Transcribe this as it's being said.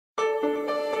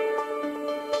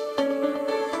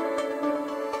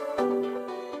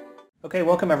Okay,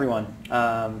 welcome everyone.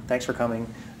 Thanks for coming.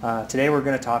 Today we're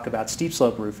going to talk about steep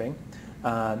slope roofing,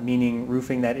 meaning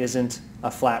roofing that isn't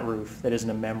a flat roof, that isn't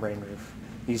a membrane roof.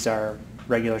 These are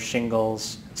regular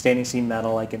shingles, standing seam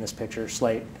metal like in this picture,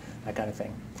 slate, that kind of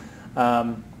thing.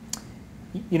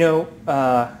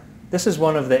 This is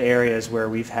one of the areas where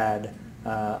we've had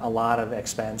a lot of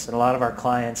expense, and a lot of our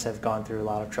clients have gone through a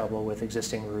lot of trouble with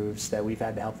existing roofs that we've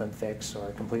had to help them fix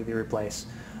or completely replace.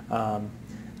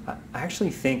 I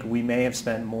actually think we may have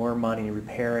spent more money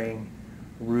repairing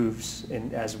roofs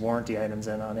as warranty items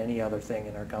than on any other thing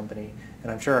in our company,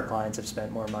 and I'm sure our clients have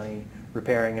spent more money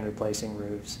repairing and replacing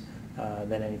roofs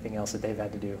than anything else that they've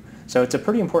had to do. So it's a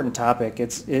pretty important topic.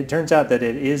 It turns out that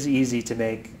it is easy to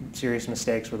make serious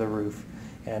mistakes with a roof,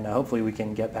 and hopefully we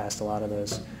can get past a lot of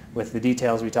those with the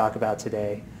details we talk about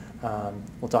today.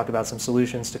 We'll talk about some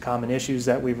solutions to common issues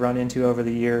that we've run into over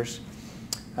the years.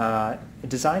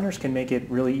 Designers can make it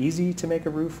really easy to make a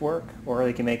roof work, or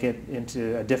they can make it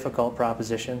into a difficult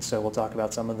proposition, so we'll talk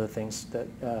about some of the things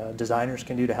that designers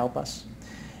can do to help us.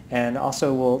 And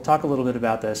also we'll talk a little bit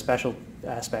about the special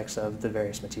aspects of the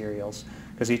various materials,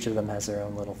 because each of them has their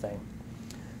own little thing.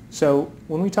 So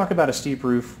when we talk about a steep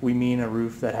roof, we mean a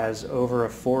roof that has over a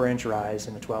 4-inch rise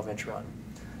and a 12-inch run.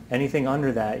 Anything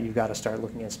under that, you've got to start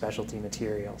looking at specialty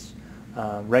materials.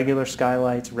 Regular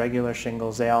skylights, regular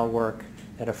shingles, they all work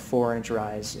at a 4-inch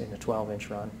rise and a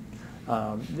 12-inch run.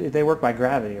 They work by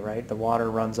gravity, right? The water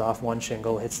runs off one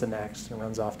shingle, hits the next, and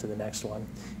runs off to the next one.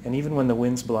 And even when the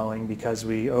wind's blowing, because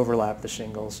we overlap the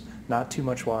shingles, not too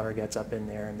much water gets up in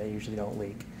there, and they usually don't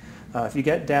leak. If you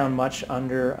get down much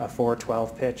under a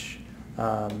 412 pitch,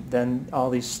 then all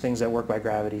these things that work by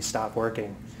gravity stop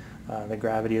working. The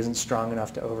gravity isn't strong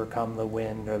enough to overcome the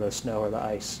wind or the snow or the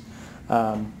ice.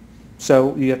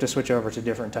 So you have to switch over to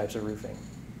different types of roofing.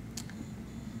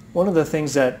 One of the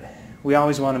things that we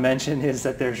always want to mention is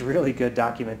that there's really good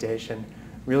documentation,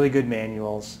 really good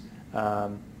manuals.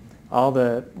 All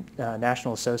the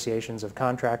national associations of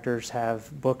contractors have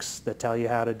books that tell you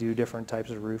how to do different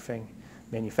types of roofing.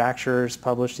 Manufacturers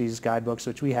publish these guidebooks,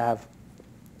 which we have.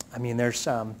 I mean, there's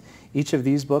each of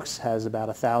these books has about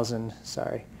 1,000,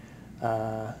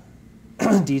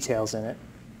 details in it.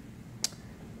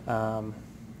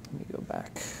 Let me go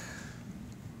back.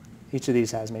 Each of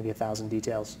these has maybe 1,000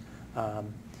 details.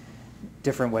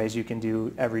 Different ways you can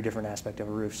do every different aspect of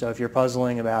a roof. So if you're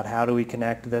puzzling about how do we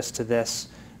connect this to this,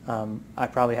 I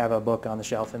probably have a book on the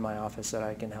shelf in my office that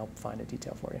I can help find a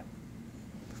detail for you.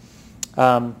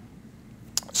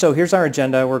 So here's our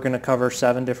agenda. We're going to cover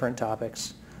 7 different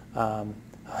topics, and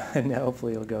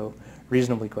hopefully it'll go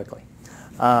reasonably quickly.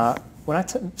 When I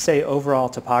say overall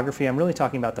topography, I'm really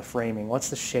talking about the framing. What's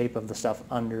the shape of the stuff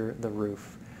under the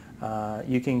roof?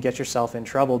 You can get yourself in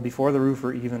trouble before the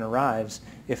roofer even arrives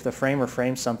if the framer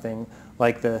frames something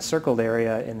like the circled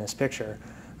area in this picture.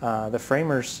 The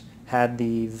framers had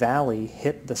the valley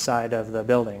hit the side of the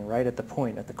building right at the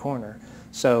point, at the corner.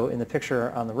 So in the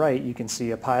picture on the right, you can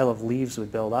see a pile of leaves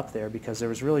would build up there because there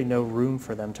was really no room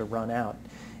for them to run out.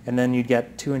 And then you'd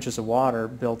get 2 inches of water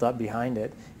built up behind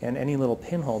it, and any little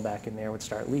pinhole back in there would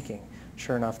start leaking.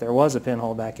 Sure enough, there was a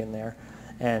pinhole back in there.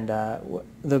 And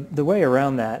the way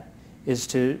around that is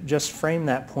to just frame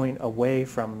that point away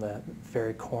from the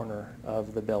very corner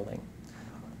of the building.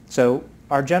 So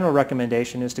our general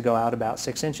recommendation is to go out about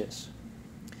 6 inches.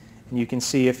 And you can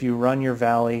see if you run your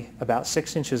valley about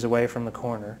 6 inches away from the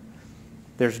corner,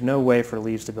 there's no way for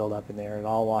leaves to build up in there. It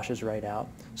all washes right out.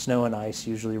 Snow and ice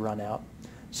usually run out.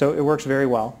 So it works very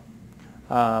well.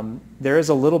 There is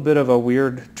a little bit of a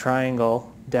weird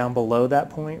triangle down below that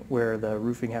point where the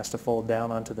roofing has to fold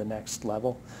down onto the next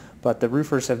level. But the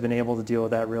roofers have been able to deal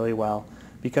with that really well.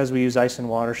 Because we use ice and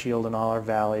water shield in all our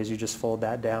valleys, you just fold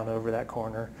that down over that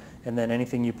corner, and then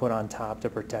anything you put on top to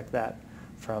protect that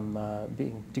from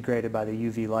being degraded by the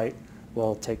UV light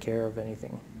will take care of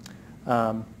anything.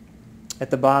 At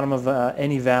the bottom of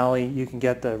any valley, you can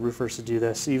get the roofers to do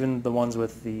this, even the ones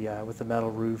with the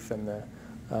metal roof and the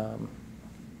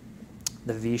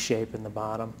V shape in the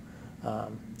bottom.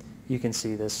 You can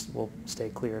see this will stay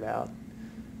cleared out.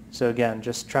 So again,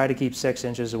 just try to keep 6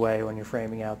 inches away when you're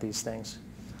framing out these things.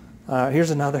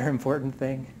 Here's another important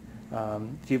thing.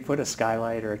 If you put a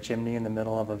skylight or a chimney in the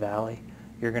middle of a valley,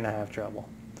 you're going to have trouble.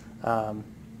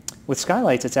 With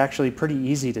skylights, it's actually pretty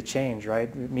easy to change, right?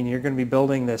 I mean, you're going to be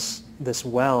building this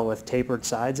well with tapered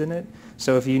sides in it.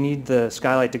 So if you need the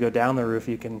skylight to go down the roof,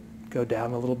 you can go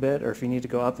down a little bit, or if you need to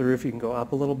go up the roof, you can go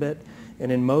up a little bit.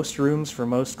 And in most rooms for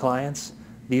most clients,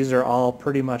 these are all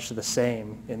pretty much the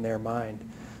same in their mind.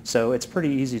 So it's pretty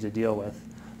easy to deal with.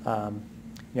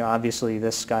 Obviously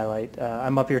this skylight,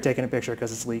 I'm up here taking a picture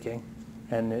because it's leaking,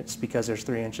 and it's because there's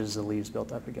 3 inches of leaves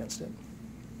built up against it.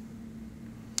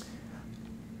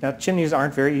 Now, chimneys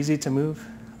aren't very easy to move,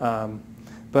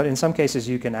 but in some cases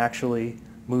you can actually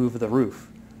move the roof.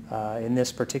 In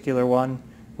this particular one,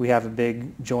 we have a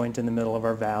big joint in the middle of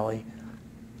our valley.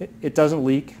 It doesn't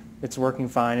leak. It's working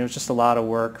fine. It was just a lot of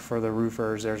work for the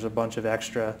roofers. There's a bunch of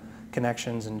extra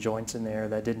connections and joints in there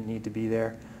that didn't need to be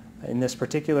there. In this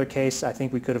particular case, I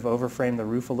think we could have overframed the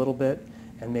roof a little bit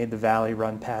and made the valley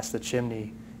run past the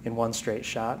chimney in one straight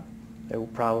shot.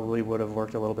 It probably would have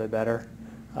worked a little bit better.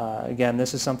 Again,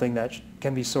 this is something that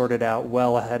can be sorted out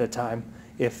well ahead of time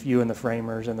if you and the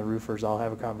framers and the roofers all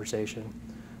have a conversation.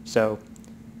 So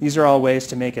these are all ways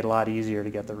to make it a lot easier to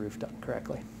get the roof done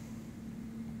correctly.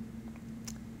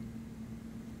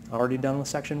 Already done with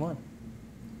section 1.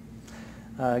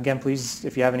 Again, please,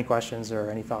 if you have any questions or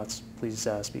any thoughts, please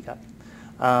speak up.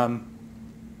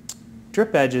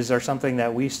 Drip edges are something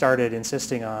that we started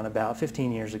insisting on about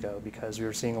 15 years ago because we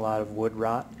were seeing a lot of wood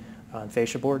rot on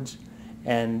fascia boards.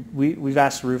 And we've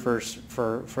asked roofers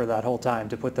for that whole time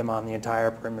to put them on the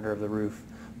entire perimeter of the roof,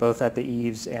 both at the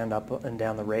eaves and up and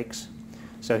down the rakes.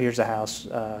 So here's a house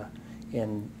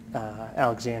in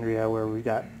Alexandria where we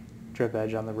got drip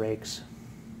edge on the rakes.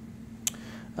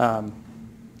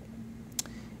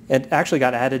 It actually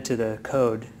got added to the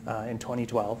code in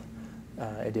 2012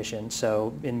 edition.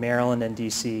 So in Maryland and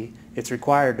DC, it's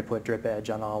required to put drip edge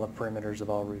on all the perimeters of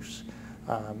all roofs.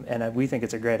 And we think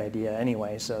it's a great idea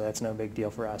anyway, so that's no big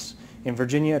deal for us. In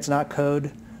Virginia, it's not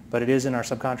code, but it is in our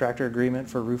subcontractor agreement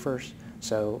for roofers,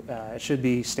 so it should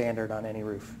be standard on any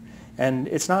roof. And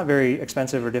it's not very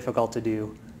expensive or difficult to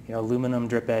do. You know, aluminum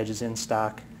drip edge is in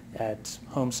stock at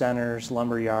home centers,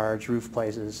 lumber yards, roof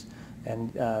places,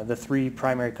 and the 3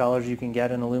 primary colors you can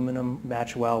get in aluminum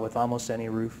match well with almost any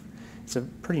roof. It's a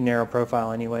pretty narrow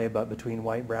profile anyway, but between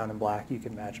white, brown, and black, you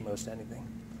can match most anything.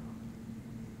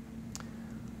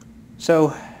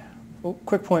 So,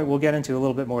 quick point we'll get into a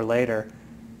little bit more later.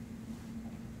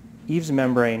 Eaves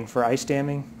membrane for ice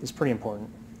damming is pretty important.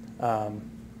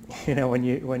 You know,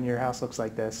 when your house looks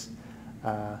like this,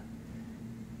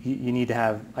 you need to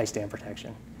have ice dam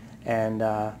protection. And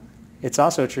it's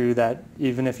also true that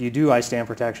even if you do ice dam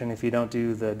protection, if you don't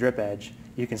do the drip edge,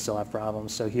 you can still have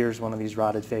problems. So here's one of these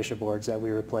rotted fascia boards that we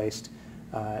replaced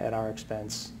at our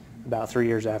expense about 3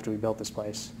 years after we built this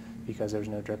place because there's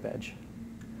no drip edge.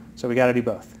 So we got to do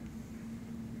both.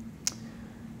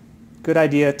 Good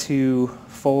idea to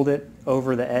fold it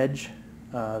over the edge,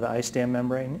 the ice dam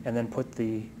membrane, and then put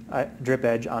the drip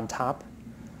edge on top.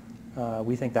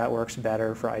 We think that works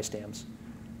better for ice dams.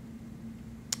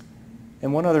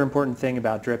 And one other important thing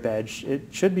about drip edge, it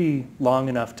should be long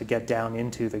enough to get down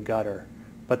into the gutter.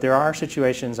 But there are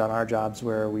situations on our jobs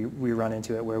where we run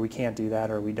into it where we can't do that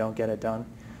or we don't get it done.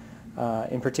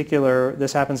 In particular,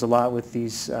 this happens a lot with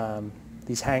these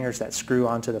hangers that screw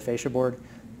onto the fascia board.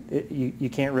 You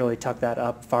can't really tuck that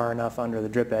up far enough under the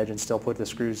drip edge and still put the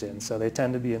screws in, so they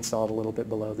tend to be installed a little bit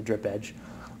below the drip edge.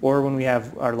 Or when we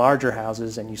have our larger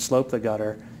houses and you slope the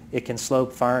gutter, it can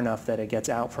slope far enough that it gets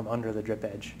out from under the drip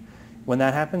edge. When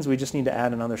that happens, we just need to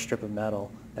add another strip of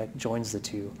metal that joins the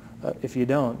two. If you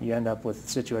don't, you end up with a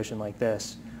situation like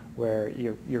this where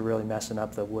you're really messing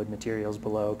up the wood materials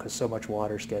below because so much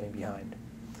water's getting behind.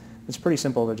 It's pretty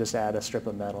simple to just add a strip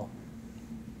of metal.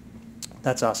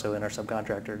 That's also in our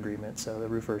subcontractor agreement, so the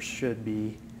roofers should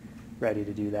be ready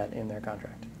to do that in their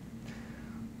contract.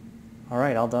 All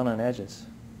right, all done on edges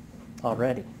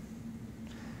already.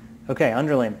 Okay,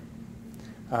 underlayment.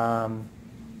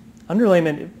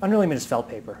 Underlayment is felt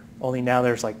paper, only now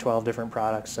there's like 12 different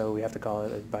products, so we have to call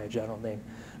it by a general name.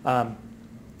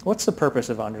 What's the purpose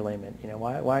of underlayment? You know,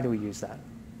 why do we use that?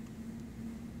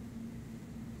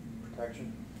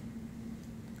 Protection.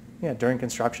 Yeah, during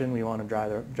construction, we want to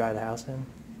dry the house in.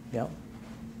 Yep.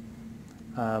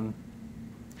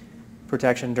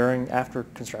 Protection after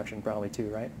construction, probably too,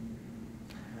 right?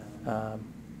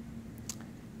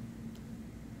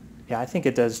 Yeah, I think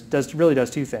it really does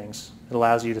 2 things. It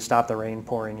allows you to stop the rain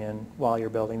pouring in while you're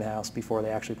building the house before they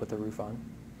actually put the roof on.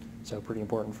 So pretty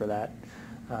important for that.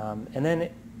 And then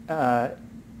I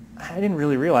didn't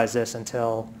really realize this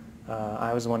until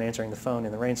I was the one answering the phone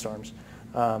in the rainstorms.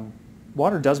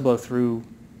 Water does blow through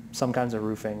some kinds of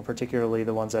roofing, particularly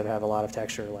the ones that have a lot of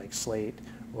texture like slate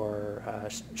or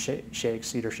shakes,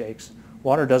 cedar shakes.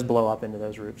 Water does blow up into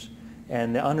those roofs.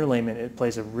 And the underlayment, it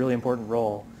plays a really important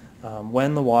role.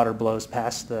 When the water blows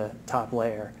past the top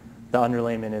layer, the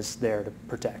underlayment is there to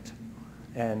protect.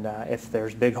 And if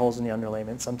there's big holes in the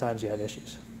underlayment, sometimes you have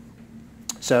issues.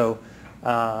 So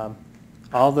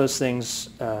all those things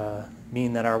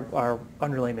mean that our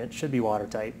underlayment should be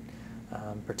watertight.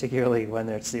 particularly when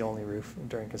it's the only roof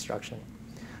during construction.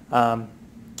 One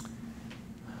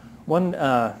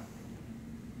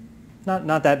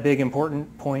not that big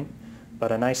important point,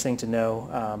 but a nice thing to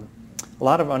know. A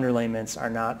lot of underlayments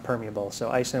are not permeable, so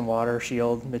ice and water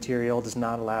shield material does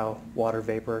not allow water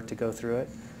vapor to go through it.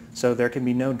 So there can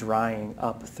be no drying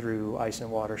up through ice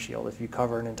and water shield. If you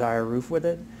cover an entire roof with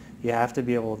it, you have to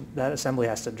be able, that assembly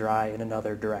has to dry in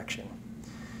another direction.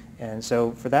 And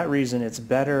so for that reason, it's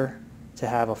better to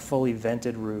have a fully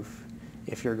vented roof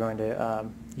if you're going to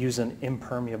use an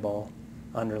impermeable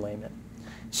underlayment.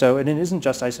 So, and it isn't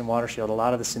just ice and water shield. A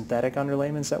lot of the synthetic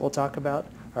underlayments that we'll talk about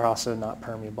are also not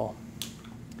permeable.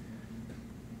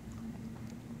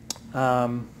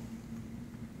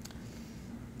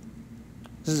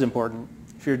 This is important.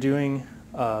 If you're doing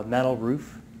a metal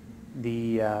roof,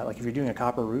 like if you're doing a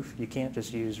copper roof, you can't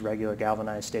just use regular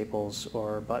galvanized staples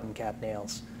or button cap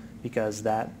nails, because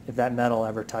if that metal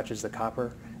ever touches the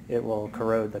copper, it will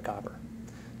corrode the copper.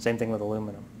 Same thing with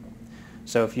aluminum.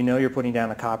 So if you know you're putting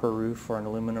down a copper roof or an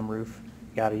aluminum roof,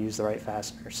 you got to use the right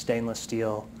fastener. Stainless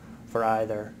steel for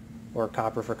either, or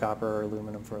copper for copper, or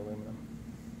aluminum for aluminum.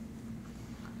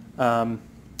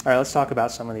 All right, let's talk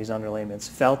about some of these underlayments.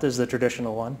 Felt is the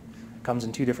traditional one. Comes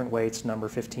in two different weights, number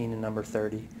 15 and number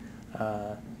 30.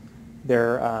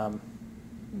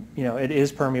 It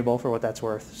is permeable for what that's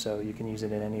worth, so you can use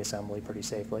it in any assembly pretty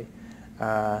safely.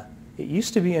 It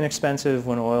used to be inexpensive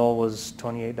when oil was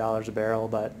 $28 a barrel,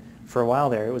 but for a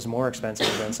while there it was more expensive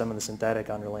than some of the synthetic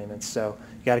underlayments, so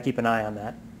you got to keep an eye on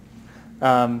that.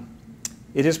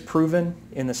 It is proven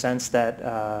in the sense that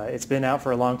it's been out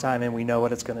for a long time and we know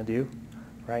what it's going to do,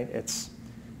 right? It's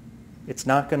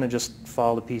not going to just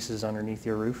fall to pieces underneath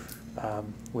your roof,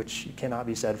 which cannot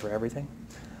be said for everything.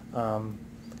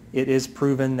 It is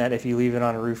proven that if you leave it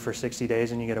on a roof for 60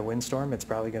 days and you get a windstorm, it's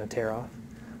probably going to tear off.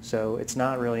 So it's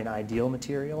not really an ideal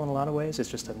material in a lot of ways. It's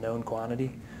just a known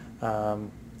quantity.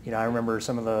 I remember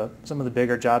some of the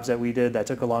bigger jobs that we did that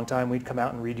took a long time. We'd come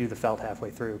out and redo the felt halfway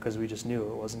through because we just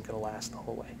knew it wasn't going to last the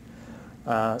whole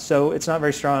way. So it's not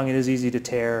very strong. It is easy to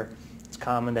tear. It's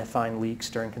common to find leaks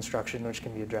during construction, which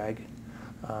can be a drag.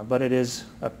 But it is,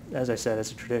 as I said,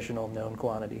 it's a traditional known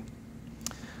quantity.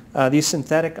 These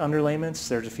synthetic underlayments,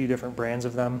 there's a few different brands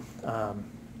of them,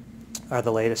 are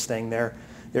the latest thing. They're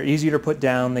easier to put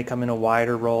down. They come in a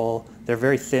wider roll. They're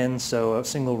very thin, so a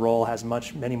single roll has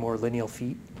many more lineal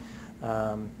feet.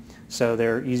 So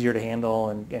they're easier to handle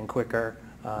and quicker.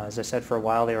 As I said, for a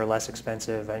while they were less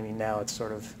expensive. I mean, now it's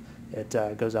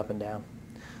it goes up and down.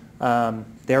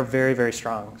 They're very, very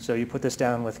strong. So you put this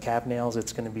down with cap nails,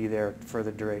 it's going to be there for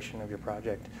the duration of your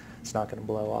project. It's not going to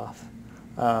blow off.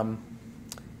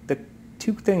 The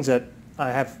two things that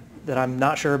I'm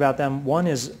not sure about them, one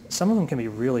is some of them can be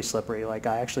really slippery. Like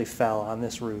I actually fell on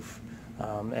this roof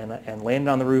and landed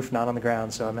on the roof, not on the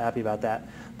ground, so I'm happy about that.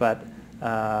 But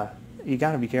you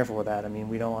got to be careful with that. I mean,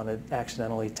 we don't want to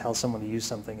accidentally tell someone to use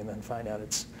something and then find out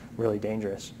it's really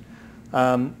dangerous.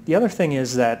 The other thing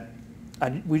is that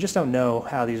we just don't know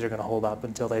how these are going to hold up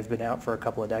until they've been out for a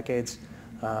couple of decades.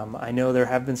 I know there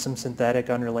have been some synthetic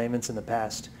underlayments in the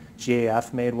past.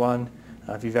 GAF made one.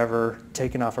 If you've ever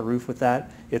taken off a roof with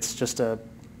that, it's just a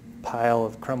pile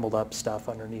of crumbled up stuff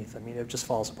underneath. I mean, it just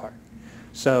falls apart.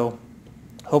 So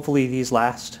hopefully these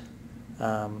last.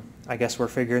 I guess we're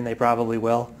figuring they probably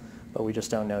will, but we just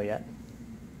don't know yet.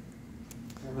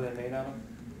 What were they made out of?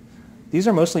 These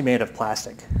are mostly made of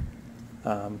plastic.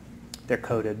 They're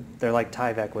coated. They're like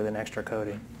Tyvek with an extra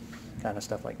coating, kind of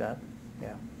stuff like that.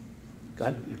 Yeah. Go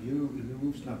ahead. So if your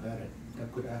roof's not vetted,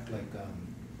 that could act like a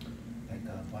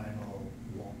vinyl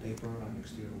wallpaper on the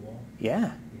exterior wall?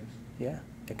 Yeah. Yes. Yeah,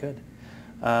 it could.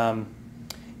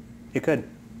 It could,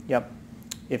 yep,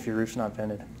 if your roof's not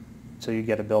vented. So you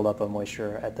get a buildup of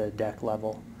moisture at the deck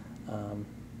level.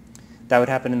 That would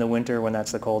happen in the winter when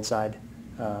that's the cold side.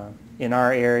 In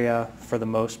our area, for the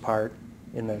most part,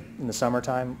 in the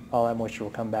summertime, all that moisture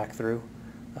will come back through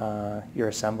your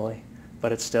assembly,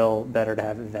 but it's still better to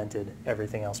have it vented,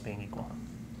 everything else being equal.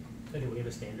 So do we have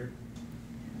a standard?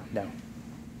 No.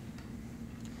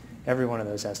 Every one of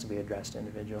those has to be addressed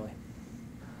individually.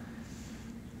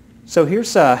 So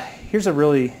here's a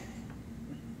really,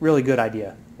 really good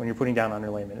idea when you're putting down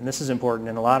underlayment, and this is important,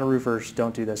 and a lot of roofers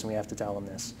don't do this, and we have to tell them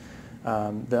this.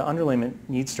 The underlayment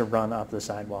needs to run up the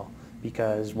sidewall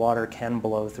because water can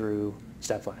blow through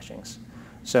step flashings.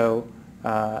 So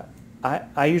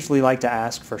I usually like to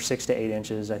ask for 6 to 8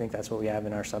 inches. I think that's what we have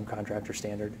in our subcontractor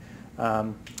standard.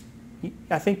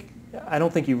 I think I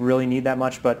don't think you really need that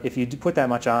much, but if you put that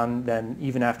much on, then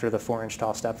even after the 4-inch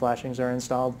tall step flashings are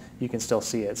installed, you can still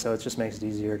see it. So it just makes it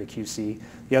easier to QC.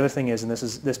 The other thing is, and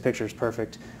this picture is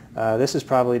perfect, this is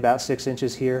probably about 6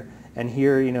 inches here, and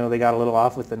here, you know, they got a little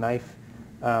off with the knife.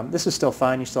 This is still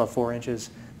fine. You still have 4 inches,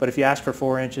 but if you ask for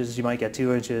 4 inches, you might get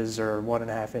 2 inches or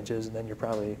 1.5 inches, and then you're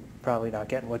probably not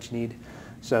getting what you need.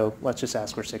 So let's just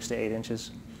ask for 6 to 8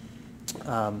 inches.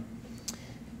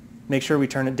 Make sure we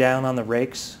turn it down on the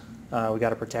rakes. We got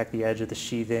to protect the edge of the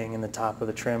sheathing and the top of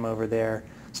the trim over there.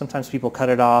 Sometimes people cut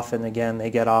it off, and again, they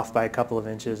get off by a couple of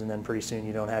inches, and then pretty soon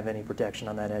you don't have any protection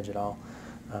on that edge at all.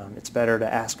 It's better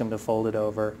to ask them to fold it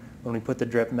over. When we put the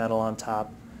drip metal on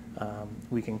top,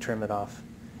 we can trim it off,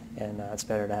 and it's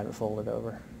better to have it folded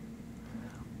over.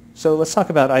 So let's talk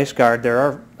about ice guard. There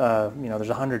are, there's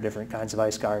 100 different kinds of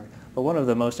ice guard, but one of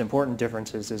the most important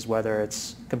differences is whether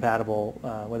it's compatible,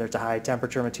 whether it's a high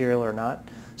temperature material or not.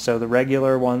 So the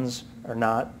regular ones are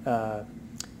not,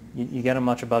 you get them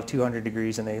much above 200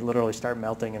 degrees and they literally start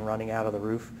melting and running out of the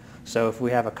roof. So if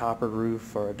we have a copper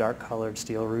roof or a dark colored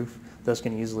steel roof, those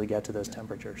can easily get to those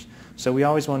temperatures. So we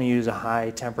always want to use a high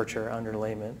temperature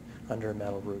underlayment under a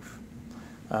metal roof.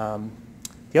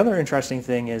 The other interesting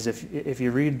thing is if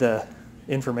you read the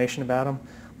information about them,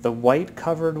 the white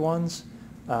covered ones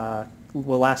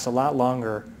will last a lot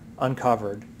longer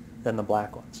uncovered than the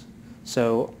black ones.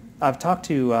 So I've talked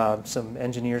to some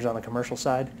engineers on the commercial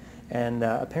side, and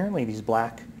apparently these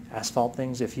black asphalt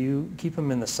things, if you keep them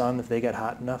in the sun, if they get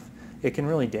hot enough, it can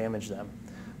really damage them.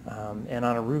 And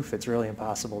on a roof, it's really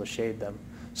impossible to shade them.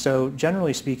 So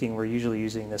generally speaking, we're usually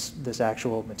using this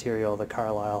actual material, the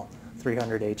Carlisle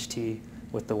 300 HT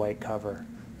with the white cover.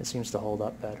 It seems to hold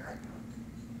up better.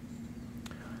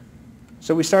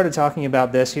 So we started talking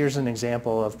about this. Here's an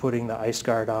example of putting the ice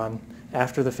guard on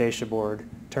after the fascia board,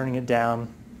 turning it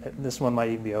down. This one might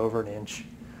even be over an inch.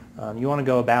 You want to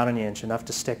go about an inch, enough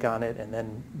to stick on it, and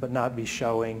then but not be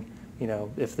showing. You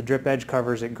know, if the drip edge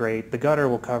covers it, great. The gutter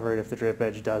will cover it if the drip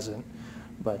edge doesn't.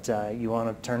 But you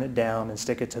want to turn it down and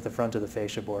stick it to the front of the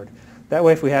fascia board. That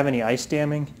way, if we have any ice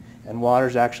damming and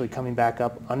water's actually coming back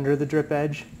up under the drip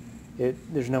edge,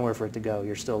 there's nowhere for it to go.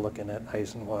 You're still looking at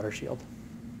ice and water shield.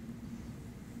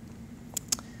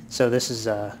 So this is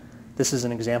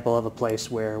an example of a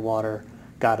place where water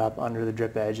got up under the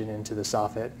drip edge and into the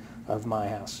soffit of my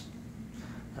house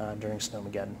during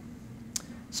Snowmageddon.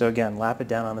 So again, lap it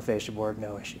down on the fascia board,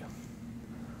 no issue.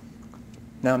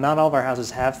 Now, not all of our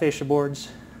houses have fascia boards.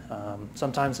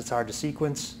 Sometimes it's hard to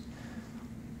sequence.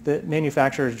 The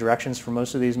manufacturer's directions for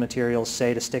most of these materials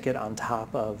say to stick it on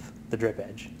top of the drip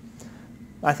edge.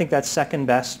 I think that's second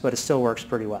best, but it still works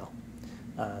pretty well.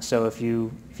 So if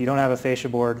you don't have a fascia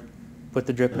board, put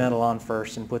the drip metal on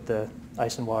first and put the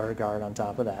ice and water guard on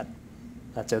top of that.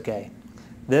 That's okay.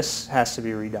 This has to be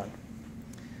redone.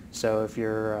 So if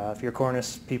your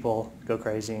cornice people go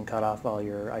crazy and cut off all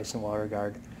your ice and water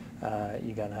guard,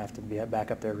 you're going to have to be back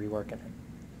up there reworking it.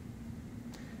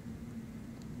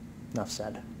 Enough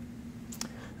said.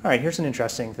 All right, here's an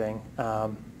interesting thing.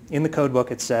 In the code book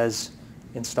it says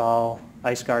install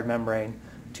ice guard membrane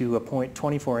to a point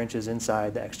 24 inches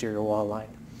inside the exterior wall line.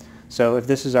 So if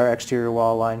this is our exterior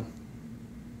wall line,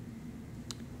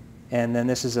 and then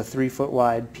this is a 3-foot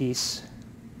wide piece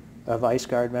of ice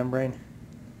guard membrane,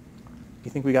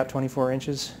 you think we got 24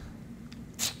 inches?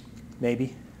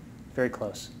 Maybe. Very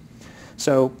close.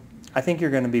 So I think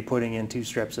you're going to be putting in 2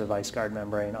 strips of ice guard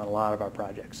membrane on a lot of our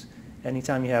projects.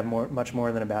 Anytime you have much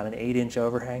more than about an 8-inch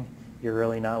overhang, you're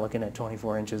really not looking at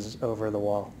 24 inches over the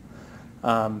wall.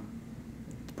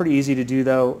 It's pretty easy to do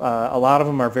though. A lot of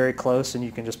them are very close and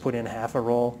you can just put in half a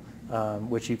roll,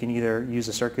 which you can either use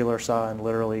a circular saw and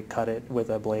literally cut it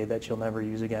with a blade that you'll never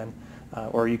use again,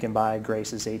 or you can buy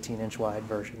Grace's 18-inch wide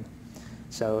version.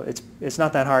 So it's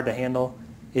not that hard to handle.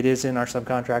 It is in our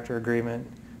subcontractor agreement,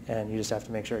 and you just have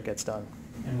to make sure it gets done.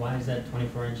 And why is that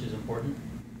 24 inches important?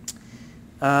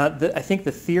 I think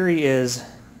the theory is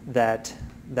that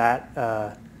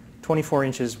 24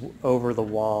 inches over the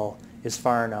wall is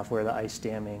far enough where the ice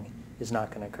damming is not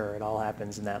going to occur. It all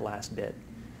happens in that last bit.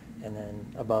 And then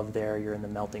above there, you're in the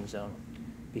melting zone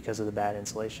because of the bad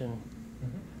insulation.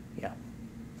 Mm-hmm.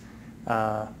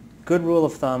 Yeah. Good rule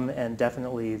of thumb and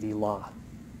definitely the law.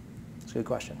 It's a good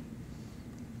question.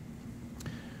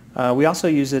 We also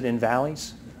use it in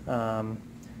valleys.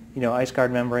 Ice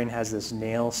guard membrane has this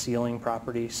nail sealing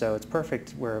property, so it's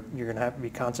perfect where you're going to have to be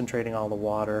concentrating all the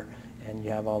water and you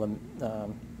have all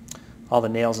the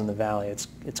nails in the valley.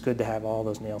 It's good to have all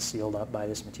those nails sealed up by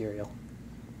this material.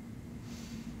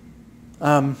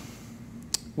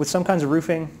 With some kinds of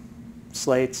roofing,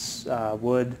 slates,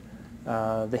 wood,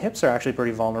 The hips are actually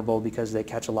pretty vulnerable because they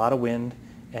catch a lot of wind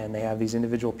and they have these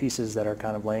individual pieces that are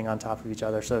kind of laying on top of each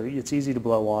other, so it's easy to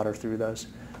blow water through those.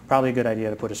 Probably a good idea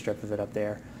to put a strip of it up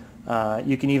there.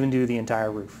 You can even do the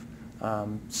entire roof.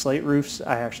 Slate roofs,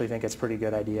 I actually think it's a pretty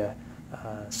good idea.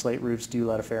 Slate roofs do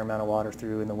let a fair amount of water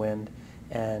through in the wind,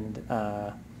 and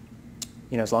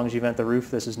you know, as long as you vent the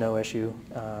roof, this is no issue.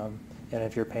 And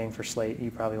if you're paying for slate, you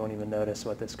probably won't even notice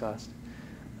what this costs,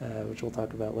 which we'll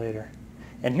talk about later.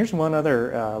 And here's one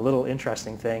other little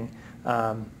interesting thing.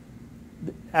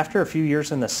 After a few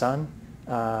years in the sun,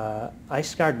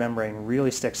 ice guard membrane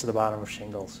really sticks to the bottom of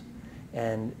shingles,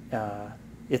 and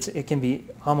it can be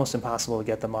almost impossible to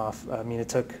get them off. I mean, it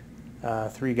took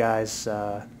 3 guys,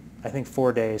 I think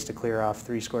 4 days to clear off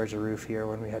 3 squares of roof here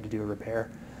when we had to do a repair.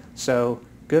 So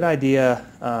good idea.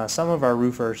 Some of our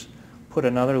roofers put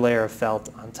another layer of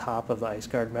felt on top of the ice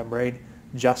guard membrane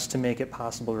just to make it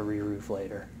possible to re-roof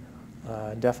later.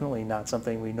 Definitely not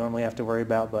something we normally have to worry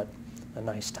about, but a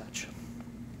nice touch.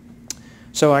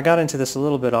 So I got into this a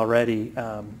little bit already.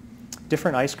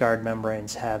 Different ice guard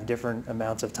membranes have different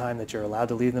amounts of time that you're allowed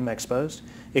to leave them exposed.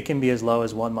 It can be as low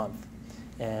as 1 month.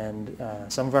 And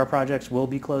some of our projects will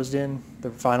be closed in.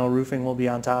 The final roofing will be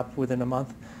on top within a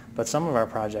month. But some of our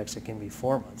projects, it can be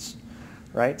 4 months,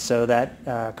 right? So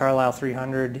that Carlisle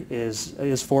 300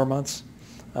 is 4 months.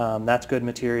 That's good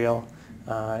material.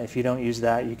 If you don't use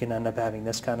that, you can end up having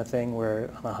this kind of thing where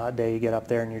on a hot day you get up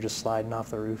there and you're just sliding off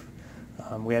the roof.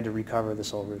 We had to recover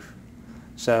this whole roof.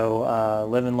 So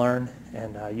live and learn,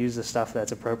 and use the stuff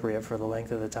that's appropriate for the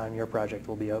length of the time your project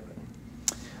will be open.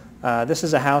 This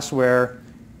is a house where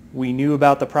we knew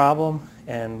about the problem,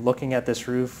 and looking at this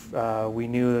roof, we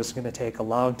knew it was going to take a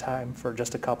long time for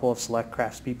just a couple of select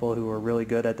craftspeople who were really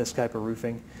good at this type of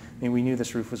roofing. I mean, we knew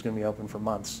this roof was going to be open for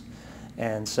months.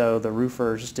 And so the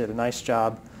roofers did a nice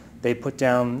job. They put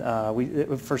down,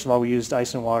 first of all, we used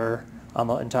ice and water on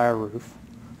the entire roof.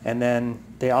 And then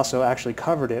they also actually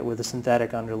covered it with a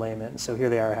synthetic underlayment. And so here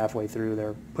they are halfway through.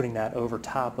 They're putting that over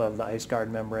top of the ice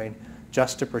guard membrane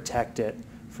just to protect it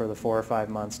for the 4 or 5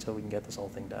 months till we can get this whole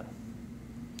thing done.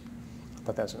 I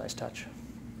thought that was a nice touch.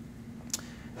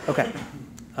 Okay.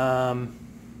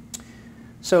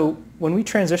 So when we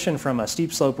transition from a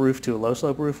steep slope roof to a low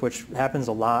slope roof, which happens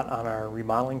a lot on our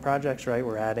remodeling projects, right?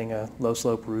 We're adding a low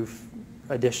slope roof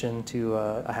addition to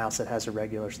a house that has a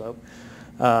regular slope.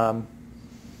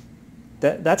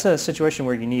 That's a situation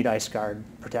where you need ice guard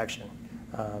protection.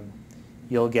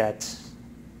 You'll get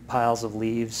piles of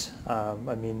leaves. I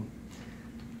mean,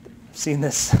 I've seen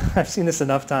this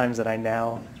enough times that I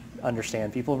now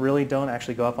understand. People really don't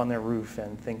actually go up on their roof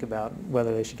and think about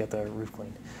whether they should get the roof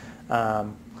cleaned.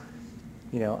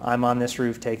 You know, I'm on this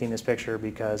roof taking this picture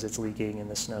because it's leaking in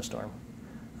this snowstorm.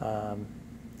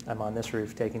 I'm on this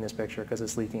roof taking this picture because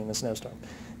it's leaking in the snowstorm.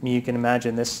 I mean, you can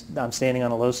imagine this, I'm standing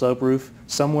on a low slope roof.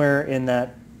 Somewhere in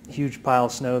that huge pile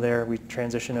of snow there, we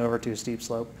transition over to a steep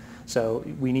slope. So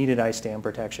we needed ice dam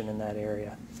protection in that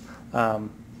area. I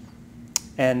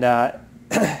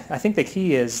think the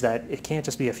key is that it can't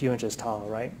just be a few inches tall,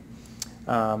 right?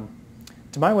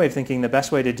 To my way of thinking, the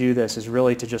best way to do this is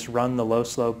really to just run the low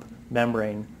slope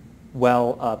membrane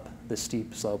well up the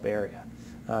steep slope area.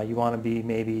 You want to be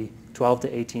maybe 12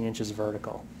 to 18 inches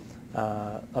vertical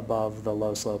above the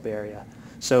low slope area.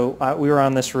 So we were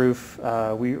on this roof.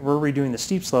 We were redoing the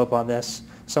steep slope on this.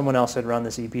 Someone else had run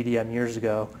this EPDM years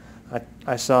ago.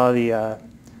 I saw the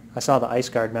ice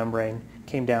guard membrane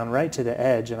came down right to the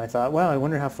edge, and I thought, well, I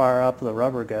wonder how far up the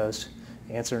rubber goes.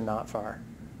 Answer, not far.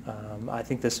 I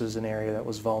think this was an area that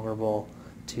was vulnerable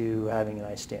to having an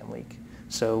ice dam leak.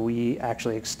 So we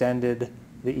actually extended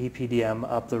the EPDM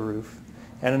up the roof.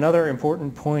 And another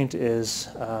important point is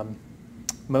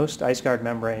most ice guard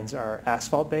membranes are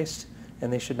asphalt-based,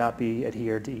 and they should not be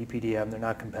adhered to EPDM. They're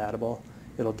not compatible.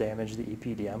 It'll damage the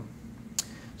EPDM.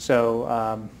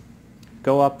 So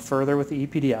go up further with the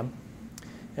EPDM,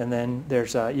 and then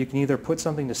there's you can either put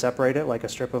something to separate it, like a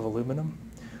strip of aluminum,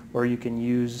 or you can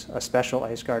use a special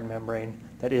ice guard membrane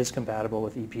that is compatible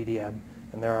with EPDM,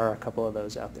 and there are a couple of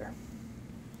those out there.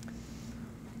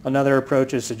 Another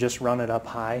approach is to just run it up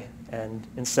high, and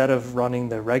instead of running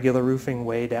the regular roofing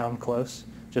way down close,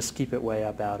 just keep it way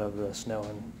up out of the snow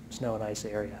and ice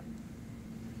area.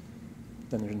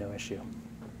 Then there's no issue.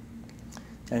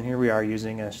 And here we are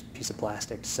using a piece of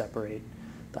plastic to separate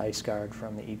the ice guard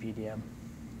from the EPDM.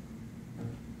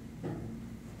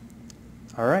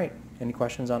 All right, any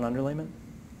questions on underlayment?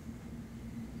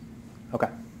 Okay.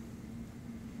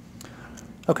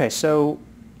 Okay, so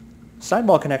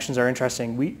sidewall connections are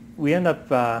interesting. We end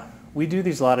up, we do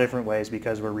these a lot of different ways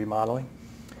because we're remodeling.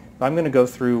 But I'm going to go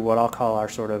through what I'll call our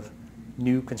sort of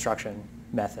new construction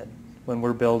method, when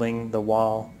we're building the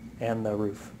wall and the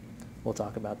roof. We'll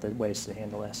talk about the ways to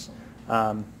handle this.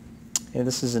 And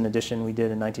this is an addition we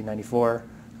did in 1994.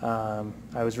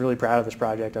 I was really proud of this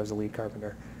project. I was the lead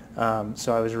carpenter.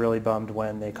 So I was really bummed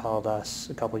when they called us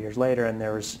a couple years later and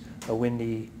there was a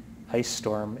windy ice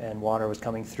storm and water was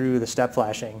coming through the step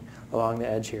flashing along the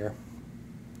edge here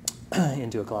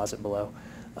into a closet below.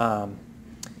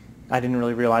 I didn't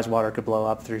really realize water could blow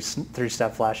up through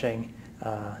step flashing,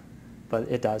 but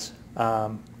it does.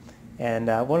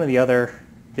 And one of the other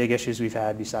big issues we've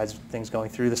had, besides things going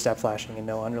through the step flashing and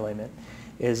no underlayment,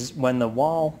 is when the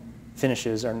wall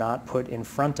finishes are not put in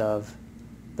front of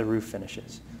the roof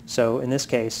finishes. So in this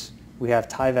case, we have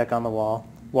Tyvek on the wall,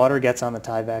 water gets on the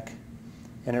Tyvek,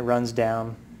 and it runs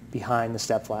down behind the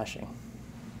step flashing.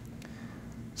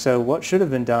 So what should have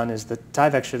been done is the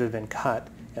Tyvek should have been cut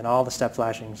and all the step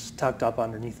flashings tucked up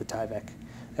underneath the Tyvek.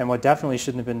 And what definitely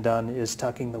shouldn't have been done is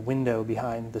tucking the window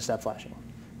behind the step flashing,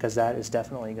 because that is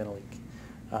definitely going to leak.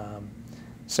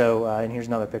 And here's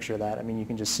another picture of that. I mean, you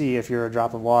can just see if you're a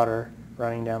drop of water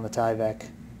running down the Tyvek,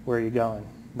 where are you going?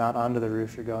 Not onto the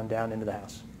roof, you're going down into the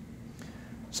house.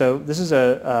 So this is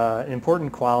an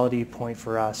important quality point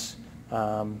for us.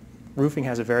 Roofing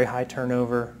has a very high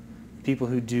turnover. People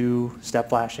who do step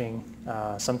flashing,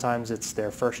 sometimes it's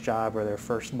their first job or their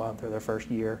first month or their first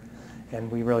year,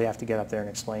 and we really have to get up there and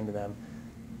explain to them,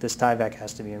 this Tyvek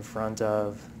has to be in front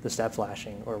of the step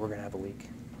flashing or we're going to have a leak.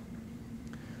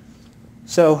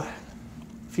 So a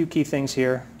few key things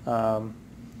here. We'll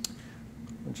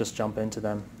just jump into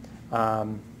them.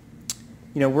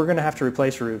 We're going to have to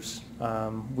replace roofs.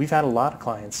 We've had a lot of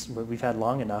clients, we've had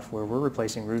long enough where we're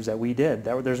replacing roofs that we did.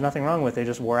 There's nothing wrong with it, they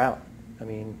just wore out. I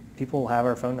mean, people have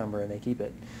our phone number and they keep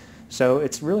it. So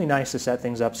it's really nice to set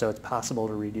things up so it's possible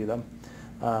to redo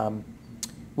them.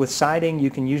 With siding, you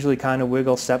can usually kind of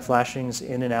wiggle step flashings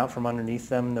in and out from underneath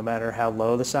them no matter how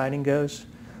low the siding goes.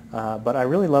 But I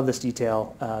really love this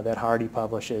detail that Hardy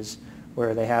publishes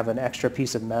where they have an extra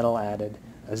piece of metal added,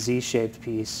 a Z-shaped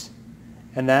piece,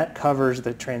 and that covers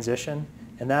the transition,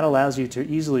 and that allows you to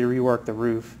easily rework the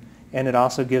roof, and it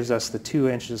also gives us the 2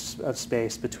 inches of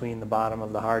space between the bottom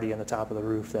of the Hardy and the top of the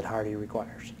roof that Hardy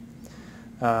requires.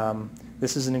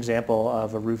 This is an example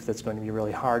of a roof that's going to be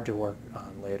really hard to work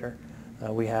on later.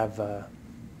 We have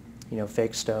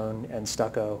fake stone and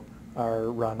stucco are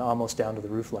run almost down to the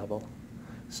roof level.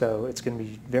 So it's going to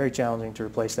be very challenging to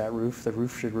replace that roof. The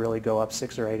roof should really go up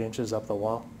 6 or 8 inches up the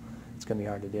wall. It's going to be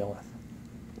hard to deal with.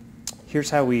 Here's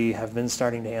how we have been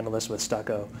starting to handle this with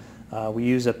stucco. We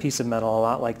use a piece of metal a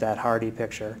lot like that Hardy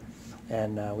picture,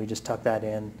 and we just tuck that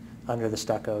in under the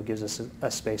stucco. It gives us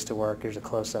a space to work. Here's a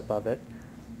close-up of it.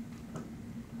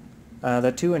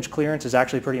 The 2-inch clearance is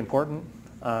actually pretty important.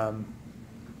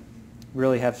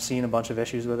 Really have seen a bunch of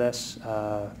issues with this.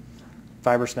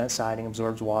 Fiber cement siding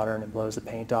absorbs water and it blows the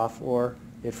paint off, or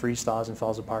it freeze thaws and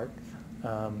falls apart.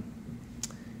 I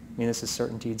mean, this is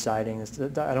certainteed siding.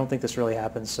 I don't think this really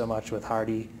happens so much with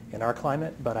Hardy in our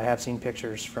climate, but I have seen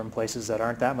pictures from places that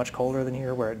aren't that much colder than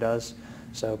here where it does.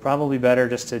 So probably better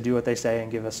just to do what they say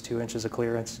and give us 2 inches of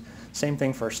clearance. Same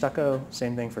thing for stucco,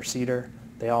 same thing for cedar.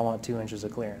 They all want 2 inches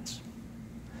of clearance.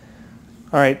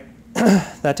 All right,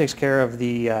 that takes care of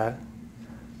the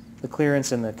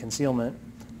clearance and the concealment.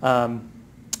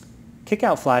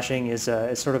 Kick-out flashing is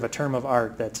sort of a term of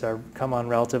art that's come on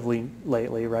relatively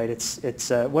lately, right? It's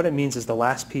what it means is the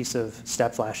last piece of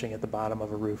step flashing at the bottom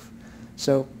of a roof.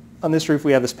 So on this roof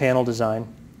we have this panel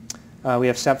design. We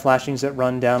have step flashings that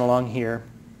run down along here.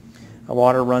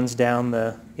 Water runs down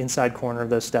the inside corner of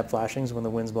those step flashings when the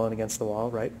wind's blowing against the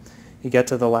wall, right? You get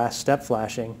to the last step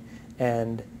flashing,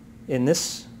 and in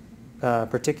this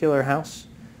particular house,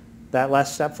 that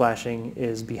last step flashing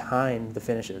is behind the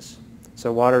finishes.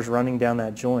 So water's running down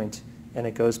that joint and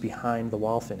it goes behind the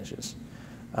wall finishes.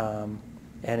 And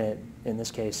in this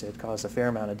case, it caused a fair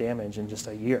amount of damage in just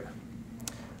a year.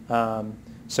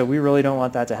 So we really don't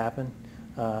want that to happen.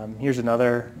 Here's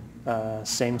another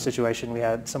same situation. We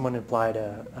had someone applied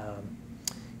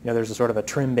there's a sort of a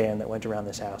trim band that went around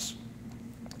this house,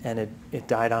 and it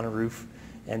died on a roof.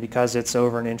 And because it's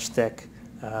over an inch thick,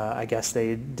 I guess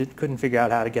they couldn't figure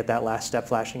out how to get that last step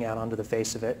flashing out onto the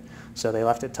face of it, so they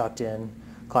left it tucked in.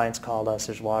 Clients called us,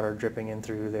 there's water dripping in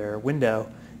through their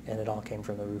window, and it all came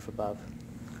from the roof above.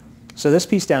 So this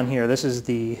piece down here, this is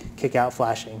the kick-out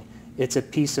flashing. It's a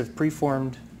piece of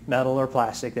preformed metal or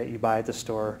plastic that you buy at the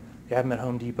store. You have them at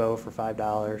Home Depot for $5.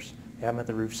 You have them at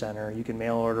the roof center. You can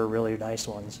mail order really nice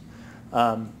ones.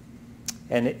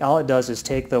 And all it does is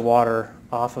take the water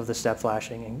off of the step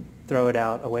flashing and throw it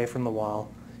out away from the wall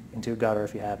into a gutter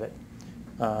if you have it.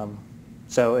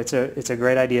 So it's a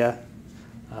great idea.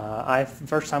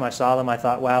 First time I saw them, I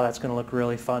thought, wow, that's going to look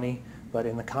really funny. But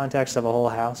in the context of a whole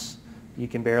house, you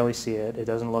can barely see it. It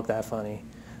doesn't look that funny.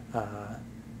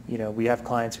 You know, we have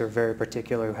clients who are very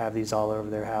particular who have these all over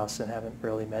their house and haven't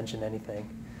really mentioned anything.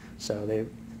 So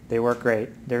they work great.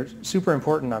 They're super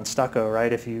important on stucco,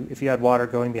 right? If you had water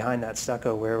going behind that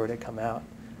stucco, where would it come out?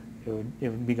 It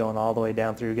would be going all the way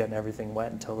down through, getting everything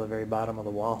wet until the very bottom of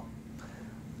the wall.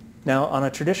 Now, on a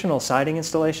traditional siding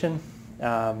installation,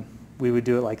 we would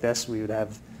do it like this.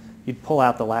 You'd pull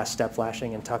out the last step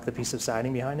flashing and tuck the piece of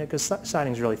siding behind it, because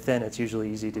siding's really thin. It's usually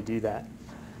easy to do that.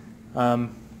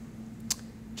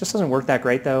 Just doesn't work that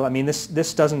great, though. I mean,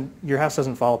 your house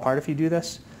doesn't fall apart if you do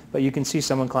this, but you can see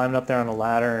someone climbing up there on a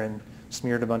ladder and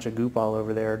smeared a bunch of goop all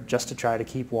over there just to try to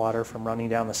keep water from running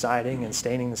down the siding and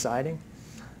staining the siding.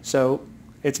 So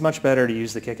it's much better to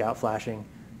use the kick-out flashing,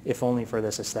 if only for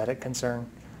this aesthetic concern.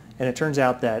 And it turns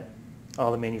out that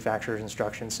all the manufacturer's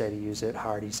instructions say to use it.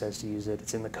 Hardy says to use it.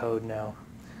 It's in the code now.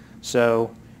 So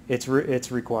it's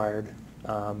required.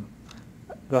 Go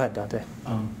ahead, Dante.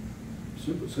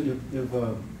 So if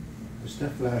the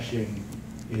step flashing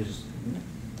is,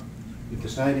 if the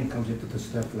siding comes into the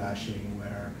step flashing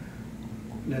where,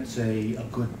 let's say, a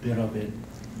good bit of it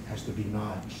has to be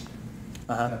notched,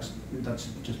 that's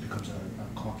just becomes a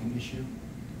caulking issue?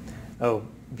 Oh,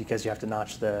 because you have to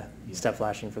notch the step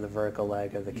flashing for the vertical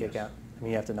leg of the kick out. I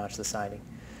mean, you have to notch the siding.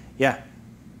 Yeah,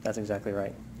 that's exactly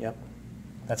right. Yep.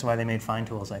 That's why they made fine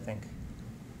tools, I think.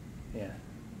 Yeah.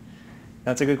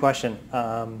 That's a good question.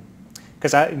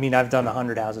 Because I mean, I've done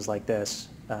 100 houses like this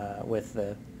with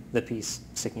the piece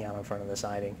sticking out in front of the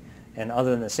siding. And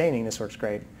other than the staining, this works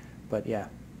great. But yeah,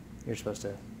 you're supposed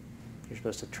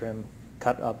to trim,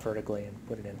 cut up vertically and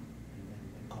put it in. And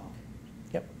caulk.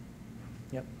 Yep.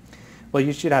 Yep. Well,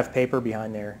 you should have paper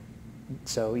behind there,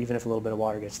 so even if a little bit of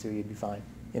water gets through, you'd be fine,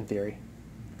 in theory,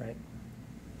 right?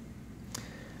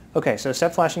 Okay, so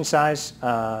step flashing size.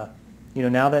 You know,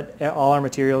 now that all our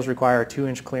materials require a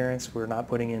 2-inch clearance, we're not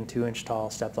putting in 2-inch tall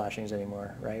step flashings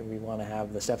anymore, right? We want to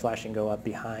have the step flashing go up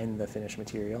behind the finished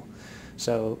material.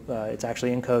 So it's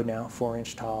actually in code now,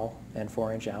 4-inch tall and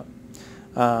 4-inch out.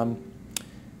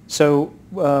 So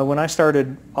when I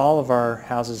started, all of our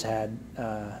houses had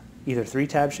either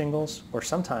 3-tab shingles or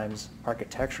sometimes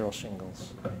architectural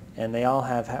shingles. And they all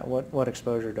have, what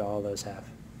exposure do all those have?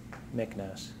 Mick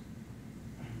knows.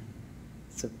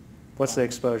 What's the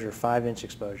exposure? 5-inch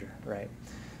exposure, right?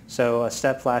 So a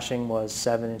step flashing was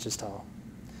 7 inches tall.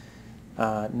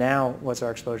 Now, what's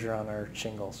our exposure on our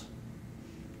shingles?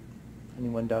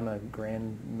 Anyone done a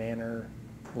Grand Manor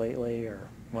lately or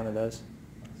one of those?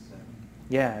 7.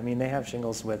 Yeah, I mean, they have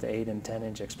shingles with 8 and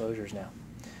 10-inch exposures now,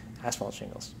 asphalt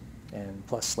shingles, and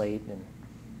plus slate and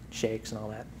shakes and all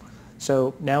that.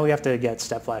 So now we have to get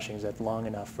step flashings that's long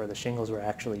enough for the shingles we're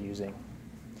actually using.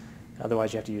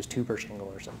 Otherwise, you have to use 2 per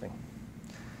shingle or something.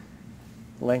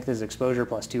 Length is exposure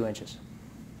plus 2 inches.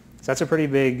 So that's a pretty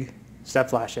big step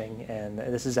flashing, and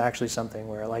this is actually something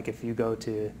where, like, if you go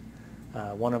to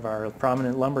one of our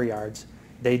prominent lumber yards,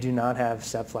 they do not have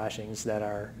step flashings that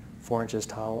are 4 inches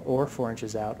tall or 4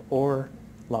 inches out or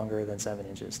longer than 7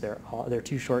 inches. They're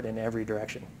too short in every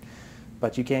direction,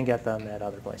 but you can get them at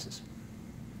other places.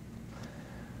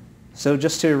 So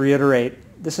just to reiterate,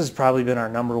 this has probably been our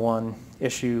 #1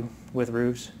 issue with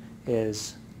roofs,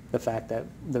 is the fact that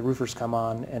the roofers come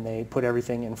on and they put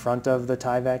everything in front of the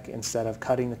Tyvek instead of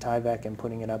cutting the Tyvek and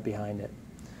putting it up behind it.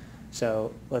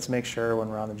 So let's make sure when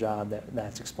we're on the job that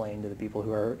that's explained to the people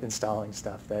who are installing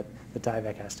stuff, that the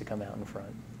Tyvek has to come out in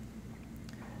front.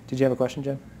 Did you have a question,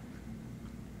 Jim?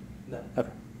 No. Okay.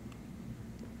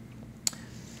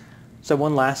 So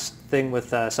one last thing with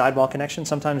sidewall connection,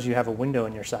 sometimes you have a window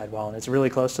in your sidewall and it's really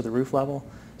close to the roof level.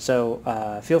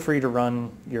 So feel free to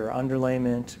run your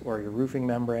underlayment or your roofing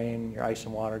membrane, your ice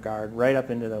and water guard right up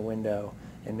into the window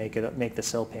and make the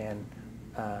sill pan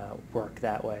work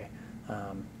that way.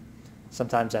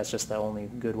 Sometimes that's just the only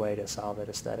good way to solve it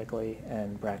aesthetically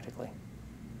and practically.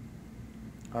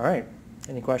 All right,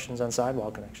 any questions on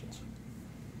sidewall connections?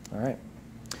 All right.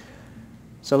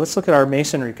 So let's look at our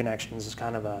masonry connections as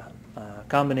kind of a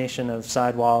combination of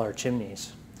sidewall or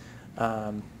chimneys.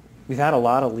 We've had a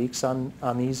lot of leaks on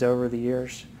these over the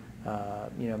years.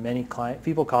 You know, many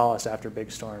people call us after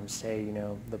big storms, say, you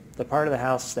know, the part of the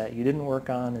house that you didn't work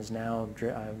on is now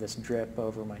I have this drip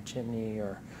over my chimney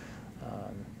or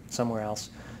somewhere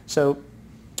else. So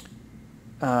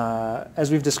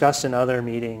as we've discussed in other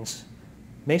meetings,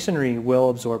 masonry will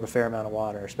absorb a fair amount of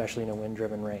water, especially in a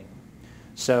wind-driven rain.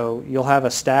 So you'll have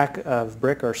a stack of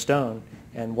brick or stone,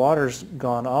 and water's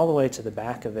gone all the way to the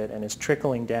back of it and is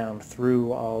trickling down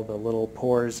through all the little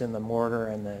pores in the mortar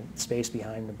and the space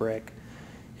behind the brick.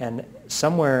 And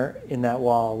somewhere in that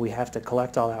wall, we have to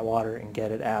collect all that water and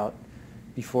get it out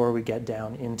before we get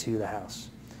down into the house.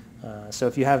 So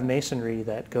if you have masonry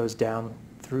that goes down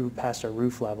through past our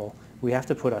roof level, we have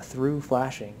to put a through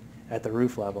flashing at the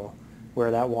roof level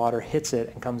where that water hits it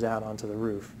and comes out onto the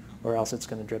roof, or else it's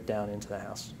going to drip down into the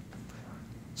house.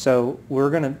 So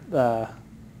we're going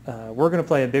to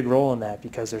play a big role in that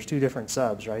because there's two different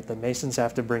subs, right? The masons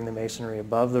have to bring the masonry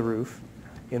above the roof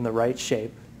in the right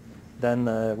shape. Then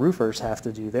the roofers have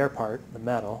to do their part, the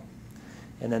metal,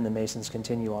 and then the masons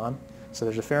continue on. So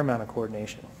there's a fair amount of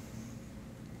coordination.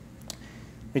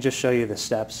 Let me just show you the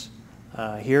steps.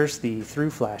 Here's the through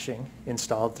flashing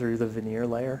installed through the veneer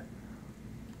layer.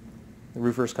 The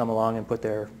roofers come along and put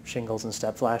their shingles and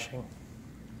step flashing.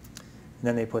 And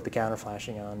then they put the counter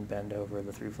flashing on, bend over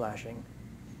the through flashing.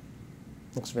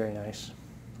 Looks very nice.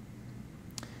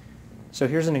 So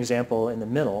here's an example in the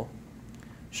middle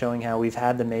showing how we've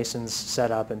had the masons set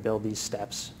up and build these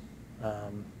steps.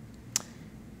 You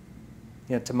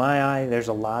know, to my eye, there's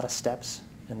a lot of steps,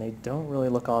 and they don't really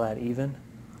look all that even,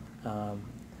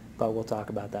 but we'll talk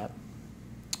about that.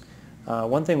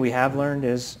 One thing we have learned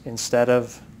is instead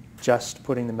of just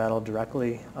putting the metal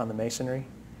directly on the masonry,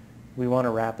 we want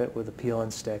to wrap it with a peel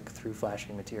and stick through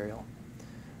flashing material.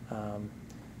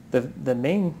 The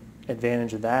main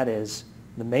advantage of that is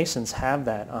the masons have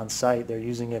that on site. They're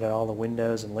using it at all the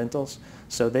windows and lintels,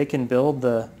 so they can build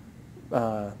the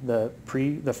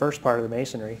first part of the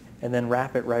masonry and then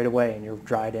wrap it right away, and you're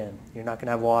dried in. You're not going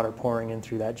to have water pouring in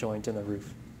through that joint in the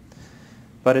roof.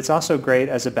 But it's also great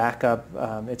as a backup.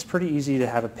 It's pretty easy to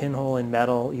have a pinhole in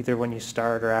metal either when you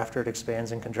start or after it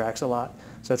expands and contracts a lot.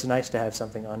 So it's nice to have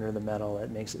something under the metal that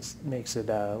makes it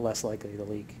less likely to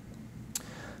leak.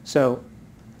 So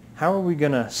how are we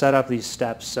going to set up these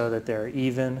steps so that they're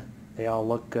even, they all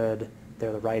look good,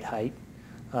 they're the right height?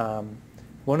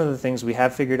 One of the things we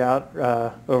have figured out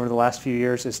over the last few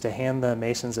years is to hand the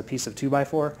masons a piece of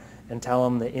 2x4 and tell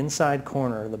them the inside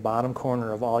corner, the bottom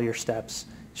corner of all your steps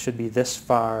should be this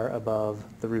far above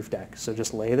the roof deck. So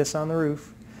just lay this on the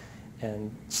roof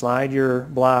and slide your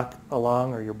block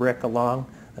along or your brick along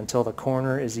until the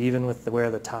corner is even with where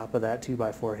the top of that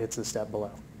 2x4 hits the step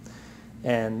below.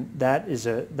 And that's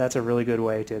a really good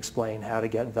way to explain how to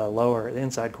get the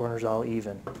inside corners all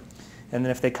even. And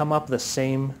then if they come up the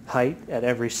same height at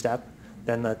every step,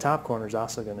 then the top corner is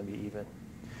also going to be even.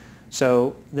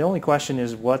 So the only question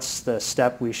is, what's the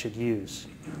step we should use?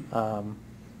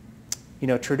 You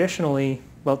know, traditionally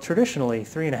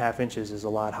 3.5 inches is a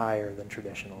lot higher than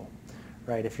traditional,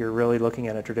 right? If you're really looking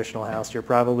at a traditional house, you're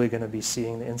probably going to be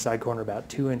seeing the inside corner about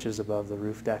 2 inches above the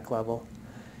roof deck level,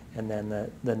 and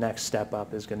then the next step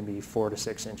up is going to be 4 to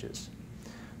 6 inches.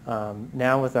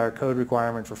 Now with our code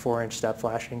requirement for 4-inch step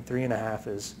flashing, 3.5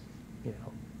 is, you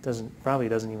know, probably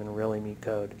doesn't even really meet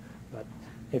code, but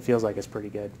it feels like it's pretty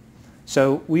good.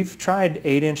 So we've tried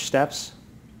 8-inch steps.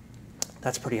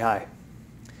 That's pretty high.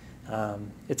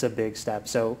 It's a big step.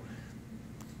 So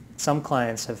some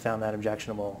clients have found that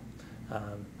objectionable.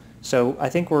 So I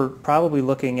think we're probably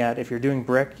looking at, if you're doing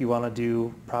brick, you want to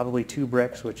do probably 2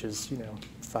 bricks, which is, you know,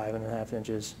 5.5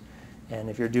 inches. And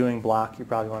if you're doing block, you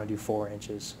probably want to do 4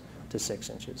 inches to 6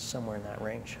 inches, somewhere in that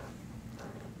range.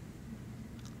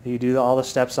 If you do all the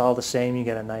steps all the same, you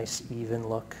get a nice even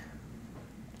look.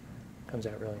 Comes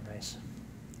out really nice.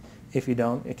 If you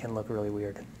don't, it can look really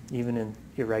weird. Even in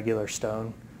irregular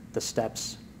stone, the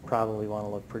steps probably want to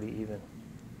look pretty even.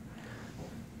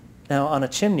 Now on a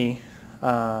chimney,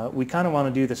 we kind of want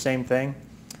to do the same thing,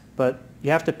 but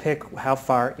you have to pick how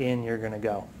far in you're going to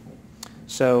go.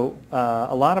 So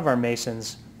a lot of our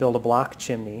masons build a block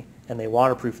chimney and they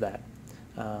waterproof that.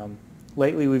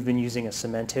 Lately we've been using a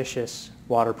cementitious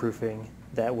waterproofing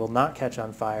that will not catch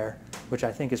on fire, which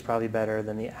I think is probably better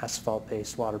than the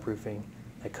asphalt-based waterproofing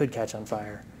that could catch on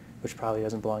fire, which probably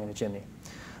doesn't belong in a chimney.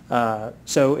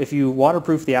 So if you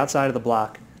waterproof the outside of the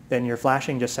block, then your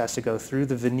flashing just has to go through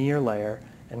the veneer layer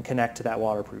and connect to that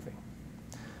waterproofing.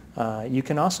 You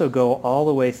can also go all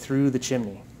the way through the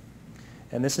chimney.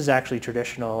 And this is actually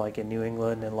traditional, like in New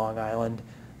England and Long Island,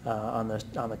 on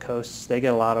the coasts. They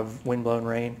get a lot of windblown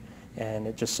rain, and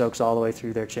it just soaks all the way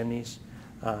through their chimneys.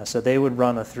 So they would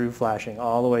run a through flashing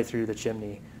all the way through the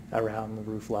chimney around the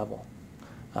roof level.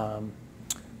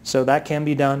 So that can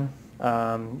be done.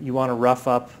 You want to rough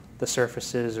up the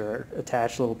surfaces or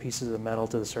attach little pieces of metal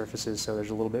to the surfaces so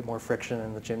there's a little bit more friction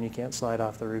and the chimney can't slide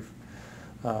off the roof.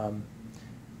 Go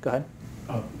ahead.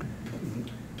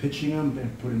 Pitching them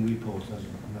and putting weep-holes is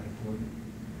not important.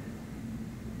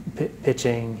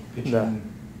 Pitching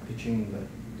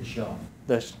the shelf.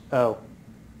 Oh,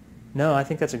 no, I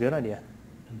think that's a good idea.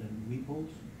 And then weep-holes?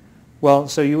 Well,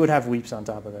 so you would have weeps on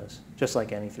top of those, just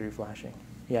like any through flashing.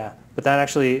 Yeah, but that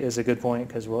actually is a good point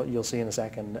because you'll see in a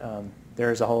second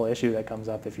there is a whole issue that comes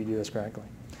up if you do this correctly.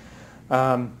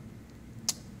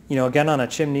 You know, again on a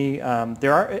chimney,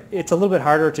 it's a little bit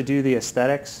harder to do the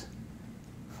aesthetics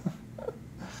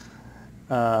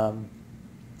on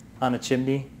a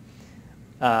chimney.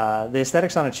 The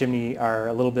aesthetics on a chimney are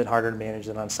a little bit harder to manage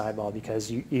than on a sidewall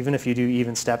because even if you do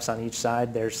even steps on each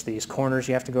side, there's these corners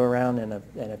you have to go around and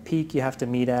a peak you have to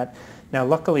meet at. Now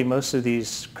luckily most of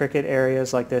these cricket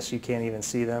areas like this you can't even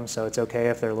see them, so it's okay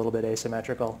if they're a little bit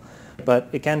asymmetrical, but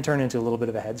it can turn into a little bit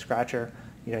of a head scratcher.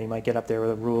 You know, you might get up there with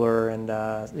a ruler and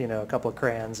you know, a couple of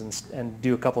crayons and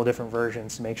do a couple of different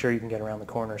versions to make sure you can get around the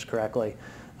corners correctly.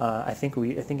 I think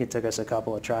it took us a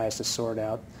couple of tries to sort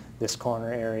out this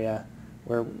corner area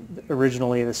where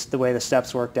originally the way the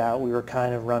steps worked out, we were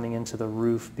kind of running into the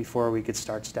roof before we could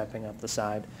start stepping up the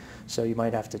side. So you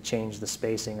might have to change the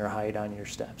spacing or height on your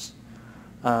steps.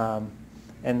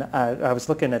 And I was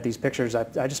looking at these pictures.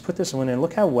 I just put this one in.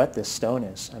 Look how wet this stone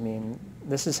is. I mean,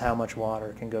 this is how much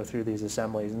water can go through these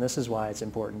assemblies, and this is why it's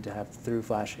important to have through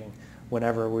flashing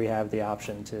whenever we have the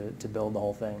option to build the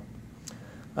whole thing.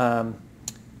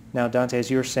 Now, Dante, as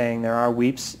you were saying, there are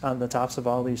weeps on the tops of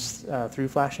all these through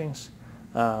flashings.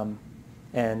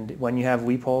 And when you have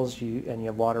weep holes and you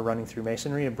have water running through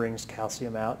masonry, it brings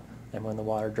calcium out, and when the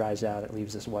water dries out, it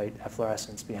leaves this white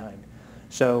efflorescence behind.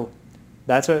 So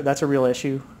that's a real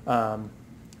issue.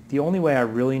 The only way I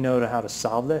really know how to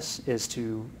solve this is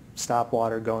to stop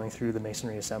water going through the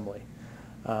masonry assembly.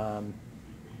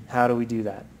 How do we do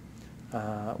that?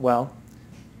 Well,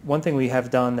 one thing we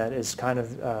have done that is kind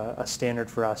of a standard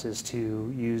for us is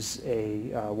to use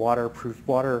a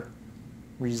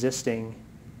water-resisting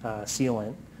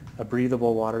sealant, a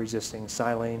breathable water-resisting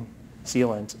silane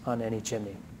sealant on any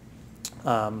chimney.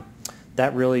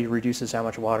 That really reduces how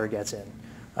much water gets in.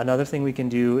 Another thing we can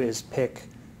do is pick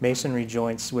masonry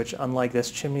joints, which unlike this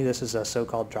chimney, this is a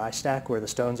so-called dry stack where the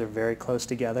stones are very close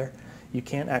together. You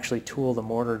can't actually tool the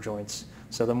mortar joints,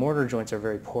 so the mortar joints are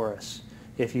very porous.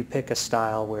 If you pick a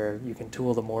style where you can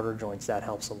tool the mortar joints, that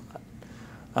helps a lot.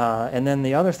 And then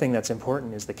the other thing that's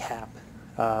important is the cap.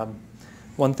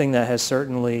 One thing that has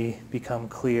certainly become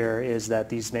clear is that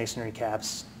these masonry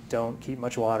caps don't keep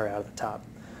much water out of the top.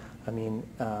 I mean,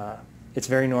 it's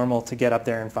very normal to get up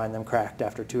there and find them cracked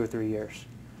after 2 or 3 years.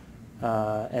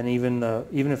 And even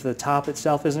if the top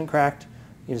itself isn't cracked,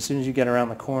 as soon as you get around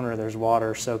the corner, there's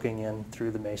water soaking in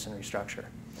through the masonry structure.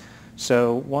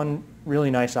 So one really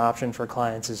nice option for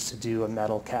clients is to do a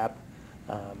metal cap.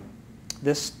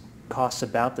 This costs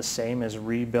about the same as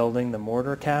rebuilding the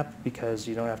mortar cap because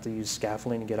you don't have to use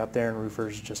scaffolding to get up there, and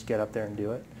roofers just get up there and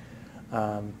do it.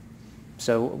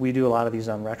 So we do a lot of these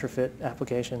on retrofit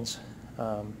applications.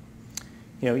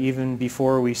 You know, even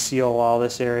before we seal all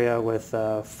this area with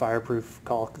fireproof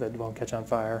caulk that won't catch on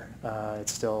fire,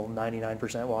 it's still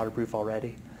 99% waterproof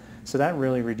already. So that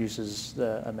really reduces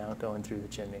the amount going through the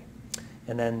chimney.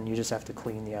 And then you just have to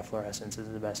clean the efflorescence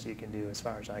is the best you can do as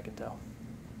far as I can tell.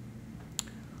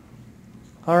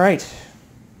 All right,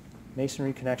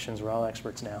 masonry connections, we're all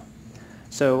experts now.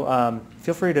 So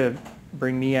feel free to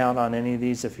bring me out on any of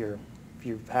these if you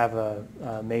have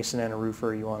a mason and a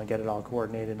roofer, you want to get it all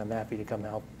coordinated, I'm happy to come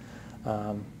help.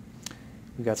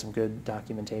 We've got some good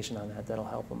documentation on that that'll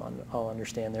help them all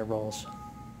understand their roles.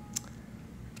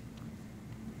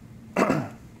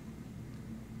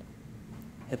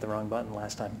 Hit the wrong button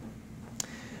last time.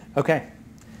 Okay.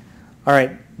 All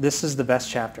right, this is the best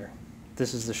chapter.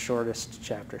 This is the shortest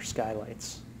chapter,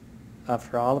 skylights.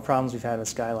 For all the problems we've had with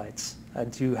skylights,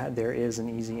 there is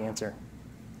an easy answer.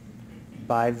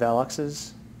 Buy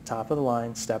Velux's top of the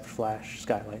line stepped flash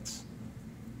skylights.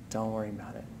 Don't worry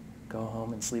about it. Go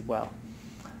home and sleep well.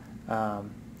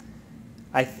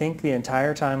 I think the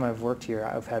entire time I've worked here,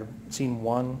 I've seen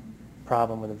one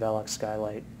problem with a Velux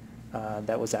skylight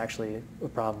that was actually a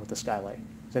problem with the skylight.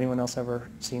 Has anyone else ever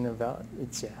seen a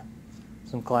Velux? Yeah.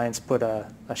 Some clients put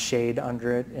a shade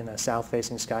under it in a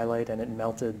south-facing skylight, and it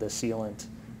melted the sealant.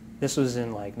 This was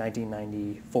in like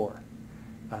 1994.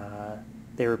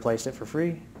 They replaced it for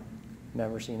free.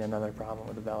 Never seen another problem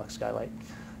with the Velux skylight.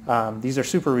 These are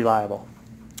super reliable.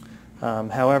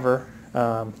 However,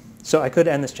 so I could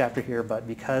end this chapter here, but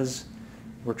because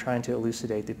we're trying to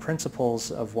elucidate the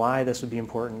principles of why this would be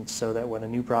important so that when a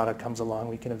new product comes along,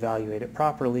 we can evaluate it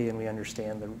properly and we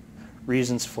understand the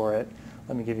reasons for it.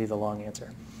 Let me give you the long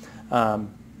answer.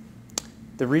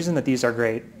 The reason that these are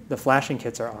great, the flashing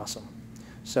kits are awesome.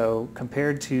 So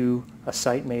compared to a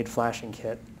site-made flashing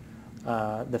kit,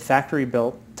 the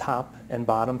factory-built top and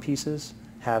bottom pieces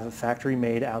have a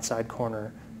factory-made outside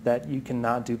corner that you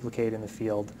cannot duplicate in the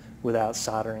field without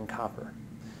soldering copper.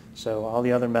 So all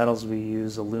the other metals we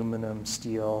use, aluminum,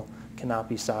 steel, cannot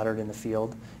be soldered in the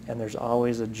field, and there's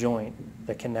always a joint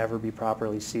that can never be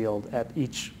properly sealed at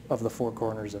each of the four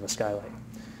corners of a skylight.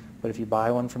 But if you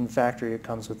buy one from the factory, it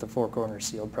comes with the four corners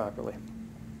sealed properly.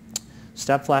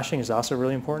 Step flashing is also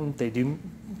really important.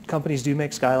 Companies do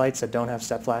make skylights that don't have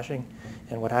step flashing,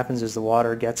 and what happens is the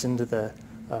water gets into the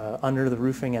under the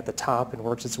roofing at the top and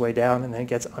works its way down, and then it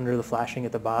gets under the flashing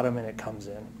at the bottom and it comes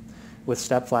in. With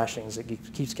step flashings, it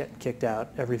keeps getting kicked out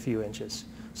every few inches.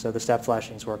 So the step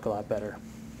flashings work a lot better.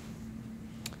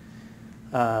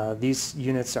 These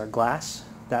units are glass.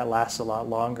 That lasts a lot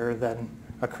longer than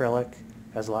acrylic,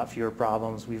 has a lot fewer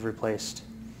problems. We've replaced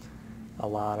a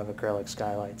lot of acrylic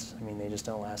skylights. I mean, they just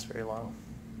don't last very long.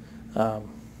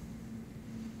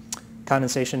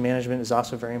 Condensation management is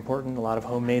also very important. A lot of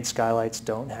homemade skylights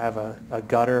don't have a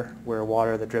gutter where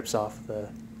water that drips off the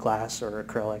glass or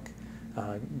acrylic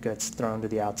gets thrown to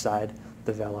the outside.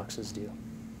 The Veluxes do.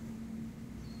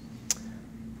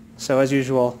 So as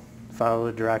usual, follow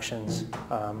the directions.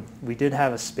 We did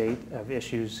have a spate of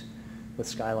issues with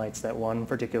skylights that one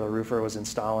particular roofer was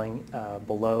installing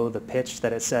below the pitch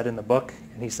that it said in the book.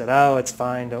 And he said, oh, it's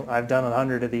fine. I've done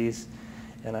 100 of these.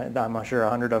 And I'm not sure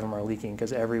 100 of them are leaking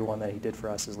because every one that he did for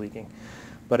us is leaking.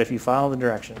 But if you follow the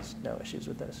directions, no issues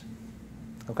with this.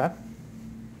 Okay?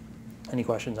 Any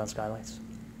questions on skylights?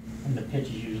 And the pitch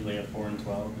is usually a 4 and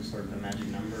 12 is sort of the magic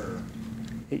number? Or?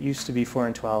 It used to be 4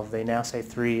 and 12. They now say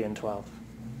 3 and 12.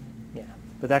 Yeah,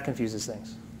 but that confuses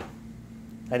things.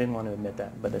 I didn't want to admit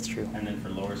that, but that's true. And then for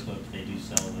lower slopes, they do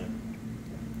sell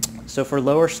the... So for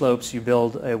lower slopes, you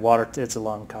build a water... It's a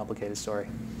long, complicated story.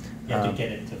 You have to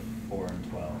get it to 4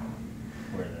 and 12,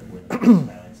 where the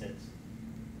skylight sits?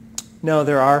 No,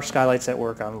 there are skylights that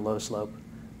work on low slope,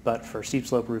 but for steep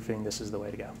slope roofing, this is the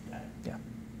way to go. Yeah.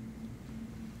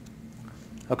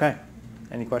 Okay.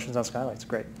 Any questions on skylights?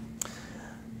 Great.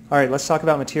 All right, let's talk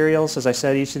about materials. As I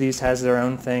said, each of these has their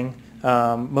own thing.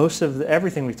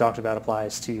 Everything we've talked about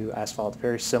applies to asphalt.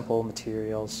 Very simple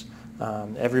materials.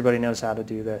 Everybody knows how to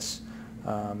do this.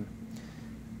 I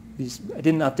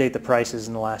didn't update the prices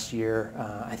in the last year.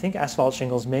 I think asphalt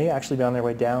shingles may actually be on their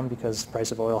way down because the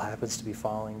price of oil happens to be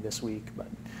falling this week, but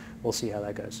we'll see how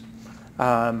that goes.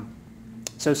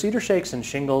 So cedar shakes and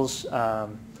shingles,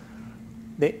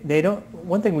 they don't.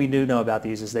 One thing we do know about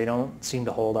these is they don't seem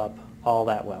to hold up all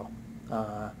that well.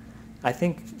 I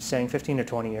think saying 15 or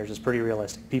 20 years is pretty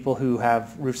realistic. People who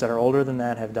have roofs that are older than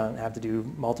that have to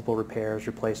do multiple repairs,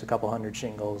 replace a couple hundred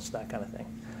shingles, that kind of thing.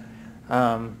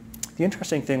 The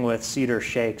interesting thing with cedar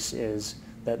shakes is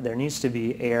that there needs to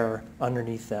be air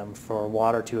underneath them for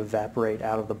water to evaporate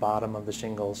out of the bottom of the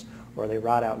shingles, or they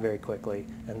rot out very quickly,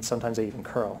 and sometimes they even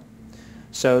curl.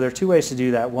 So there are two ways to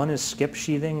do that. One is skip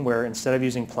sheathing, where instead of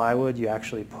using plywood, you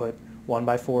actually put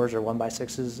 1x4s or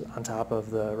 1x6s on top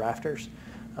of the rafters.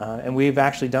 And we've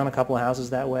actually done a couple of houses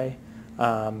that way.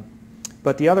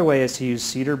 But the other way is to use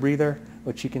cedar breather,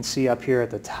 which you can see up here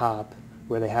at the top,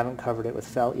 where they haven't covered it with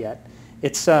felt yet.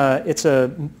 It's a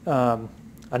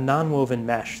non-woven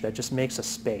mesh that just makes a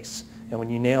space. And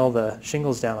when you nail the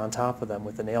shingles down on top of them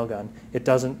with the nail gun, it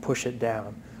doesn't push it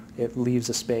down. It leaves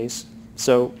a space.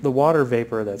 So the water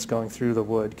vapor that's going through the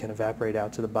wood can evaporate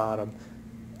out to the bottom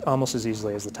almost as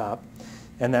easily as the top.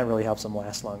 And that really helps them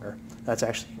last longer. That's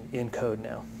actually in code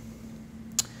now.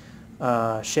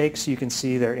 Shakes, you can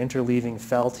see they're interleaving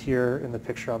felt here in the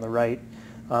picture on the right.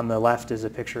 On the left is a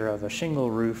picture of a shingle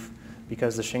roof.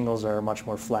 Because the shingles are much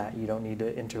more flat, you don't need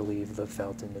to interleave the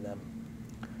felt into them.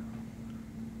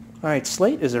 All right,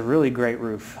 slate is a really great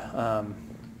roof. I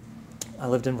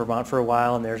lived in Vermont for a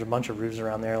while, and there's a bunch of roofs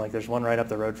around there. Like there's one right up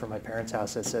the road from my parents'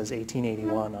 house that says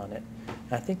 1881 on it.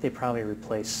 And I think they probably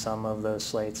replaced some of those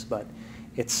slates, but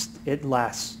it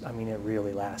lasts. I mean, it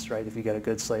really lasts, right? If you get a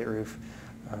good slate roof,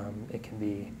 it can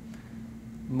be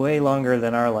way longer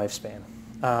than our lifespan.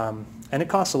 And it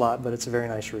costs a lot, but it's a very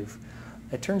nice roof.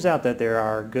 It turns out that there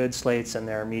are good slates and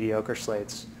there are mediocre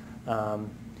slates.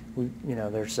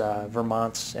 There's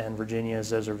Vermont's and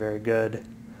Virginia's. Those are very good.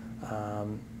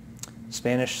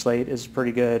 Spanish slate is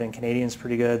pretty good, and Canadian's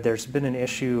pretty good. There's been an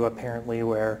issue apparently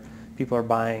where people are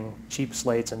buying cheap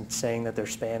slates and saying that they're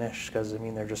Spanish because, I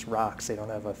mean, they're just rocks. They don't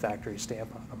have a factory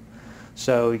stamp on them.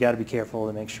 So you got to be careful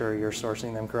to make sure you're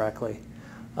sourcing them correctly.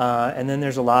 And then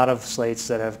there's a lot of slates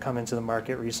that have come into the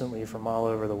market recently from all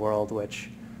over the world, which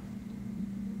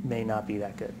may not be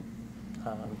that good.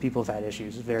 People have had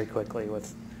issues very quickly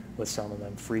with some of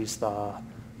them, freeze thaw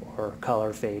or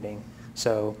color fading.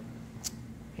 So,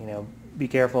 be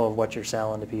careful of what you're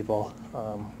selling to people.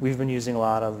 We've been using a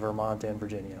lot of Vermont and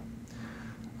Virginia.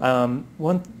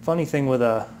 One funny thing with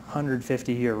a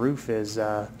 150-year roof is,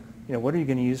 what are you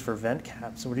going to use for vent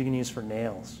caps? What are you going to use for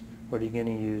nails? What are you going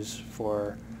to use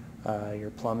for your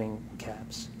plumbing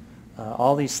caps?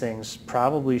 All these things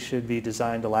probably should be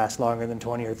designed to last longer than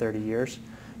 20 or 30 years,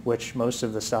 which most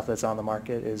of the stuff that's on the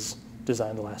market is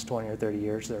designed to last 20 or 30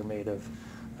 years. They're made of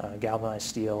galvanized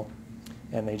steel,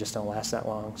 and they just don't last that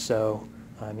long. So,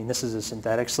 this is a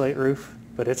synthetic slate roof,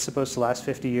 but it's supposed to last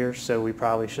 50 years, so we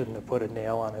probably shouldn't have put a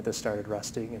nail on it that started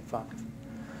rusting in 5.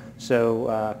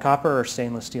 So copper or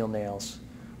stainless steel nails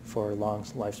for long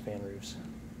lifespan roofs,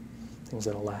 things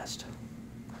that'll last.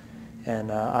 And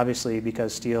obviously,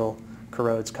 because steel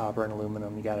corrodes copper and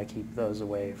aluminum, you got to keep those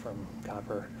away from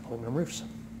copper and aluminum roofs.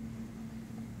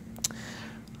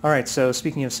 All right, so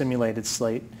speaking of simulated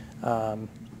slate, the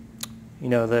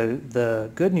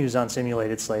good news on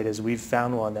simulated slate is we've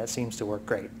found one that seems to work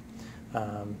great.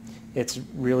 It's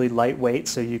really lightweight,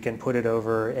 so you can put it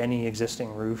over any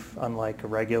existing roof, unlike a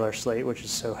regular slate, which is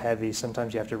so heavy.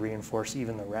 Sometimes you have to reinforce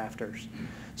even the rafters.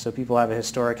 So people have a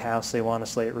historic house, they want a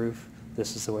slate roof,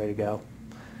 this is the way to go.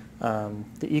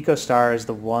 The EcoStar is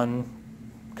the one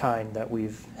kind that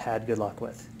we've had good luck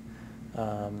with.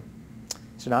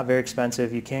 So not very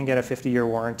expensive. You can get a 50-year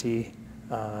warranty.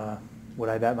 Would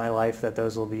I bet my life that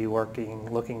those will be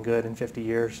looking good in 50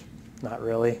 years? Not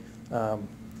really.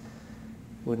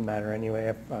 Wouldn't matter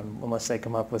anyway, unless they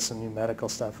come up with some new medical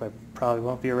stuff. I probably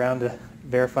won't be around to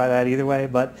verify that either way,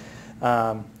 but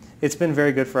it's been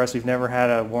very good for us. We've never had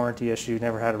a warranty issue,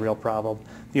 never had a real problem.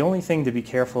 The only thing to be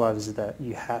careful of is that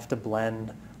you have to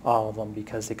blend all of them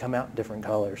because they come out in different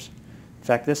colors. In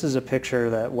fact, this is a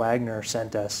picture that Wagner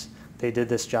sent us. They did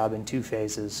this job in 2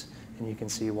 phases, and you can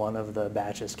see one of the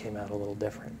batches came out a little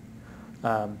different.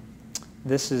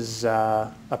 This is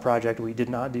a project we did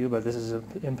not do, but this is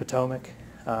in Potomac.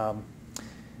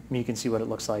 You can see what it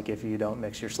looks like if you don't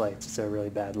mix your slates. It's a really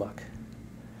bad look.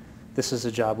 This is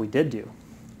a job we did do.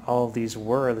 All of these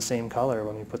were the same color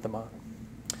when we put them on,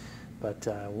 but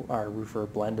our roofer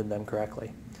blended them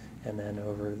correctly. And then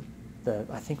over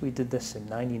I think we did this in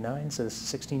 '99, so this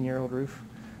is a 16-year-old roof.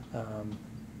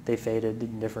 They faded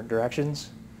in different directions.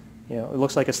 It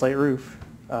looks like a slate roof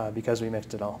because we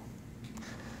mixed it all.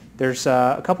 There's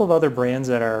a couple of other brands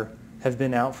that have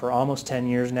been out for almost 10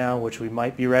 years now, which we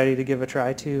might be ready to give a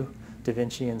try to, Da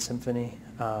Vinci and Symphony.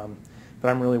 But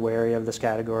I'm really wary of this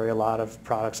category. A lot of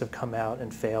products have come out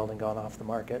and failed and gone off the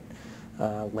market.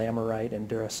 Lamerite and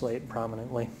Duraslate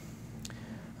prominently.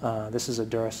 This is a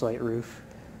Duraslate roof.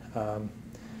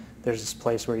 There's this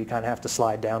place where you kind of have to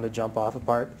slide down to jump off a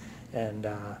part, and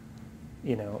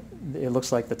it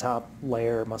looks like the top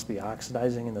layer must be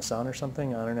oxidizing in the sun or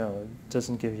something. I don't know. It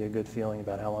doesn't give you a good feeling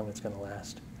about how long it's going to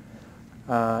last.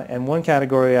 And one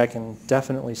category I can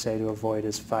definitely say to avoid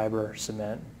is fiber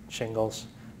cement shingles.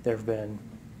 There have been,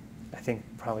 I think,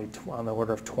 probably on the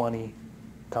order of 20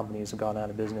 companies have gone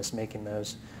out of business making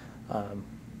those.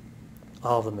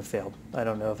 All of them have failed. I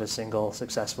don't know of a single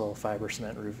successful fiber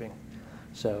cement roofing.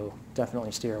 So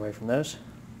definitely steer away from those.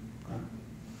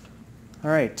 All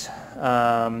right.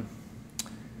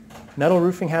 Metal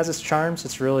roofing has its charms.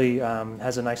 It's really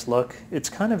has a nice look. It's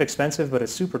kind of expensive, but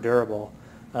it's super durable.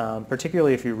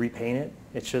 Particularly if you repaint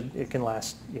it, it can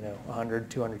last 100,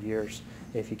 200 years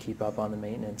if you keep up on the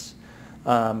maintenance.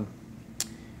 Joe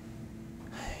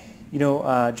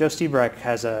Stiebrek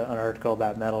has an article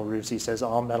about metal roofs. He says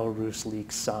all metal roofs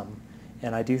leak some,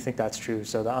 and I do think that's true.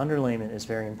 So the underlayment is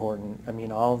very important.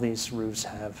 All of these roofs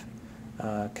have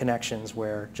connections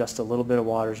where just a little bit of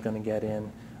water is going to get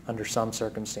in under some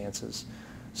circumstances.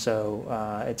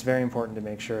 So it's very important to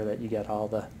make sure that you get all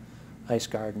the ice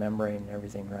guard membrane and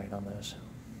everything right on those.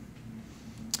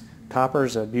 Copper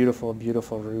is a beautiful,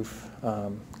 beautiful roof.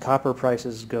 Copper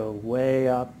prices go way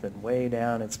up and way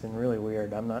down. It's been really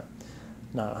weird. I'm not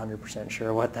 100%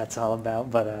 sure what that's all about,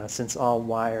 but since all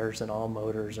wires and all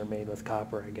motors are made with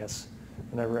copper, I guess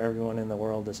whenever everyone in the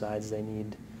world decides they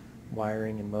need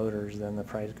wiring and motors, then the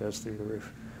price goes through the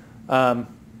roof.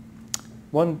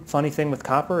 One funny thing with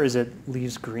copper is it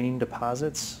leaves green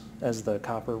deposits as the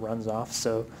copper runs off.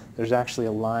 So there's actually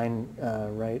a line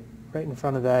right in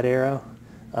front of that arrow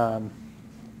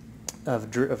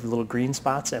of little green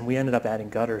spots, and we ended up adding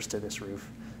gutters to this roof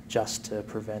just to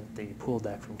prevent the pool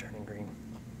deck from turning green.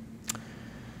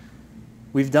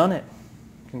 We've done it.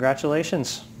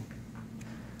 Congratulations.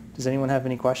 Does anyone have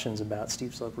any questions about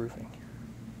steep slope roofing?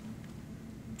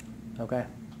 Okay.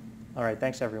 All right.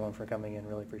 Thanks everyone for coming in.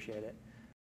 Really appreciate it.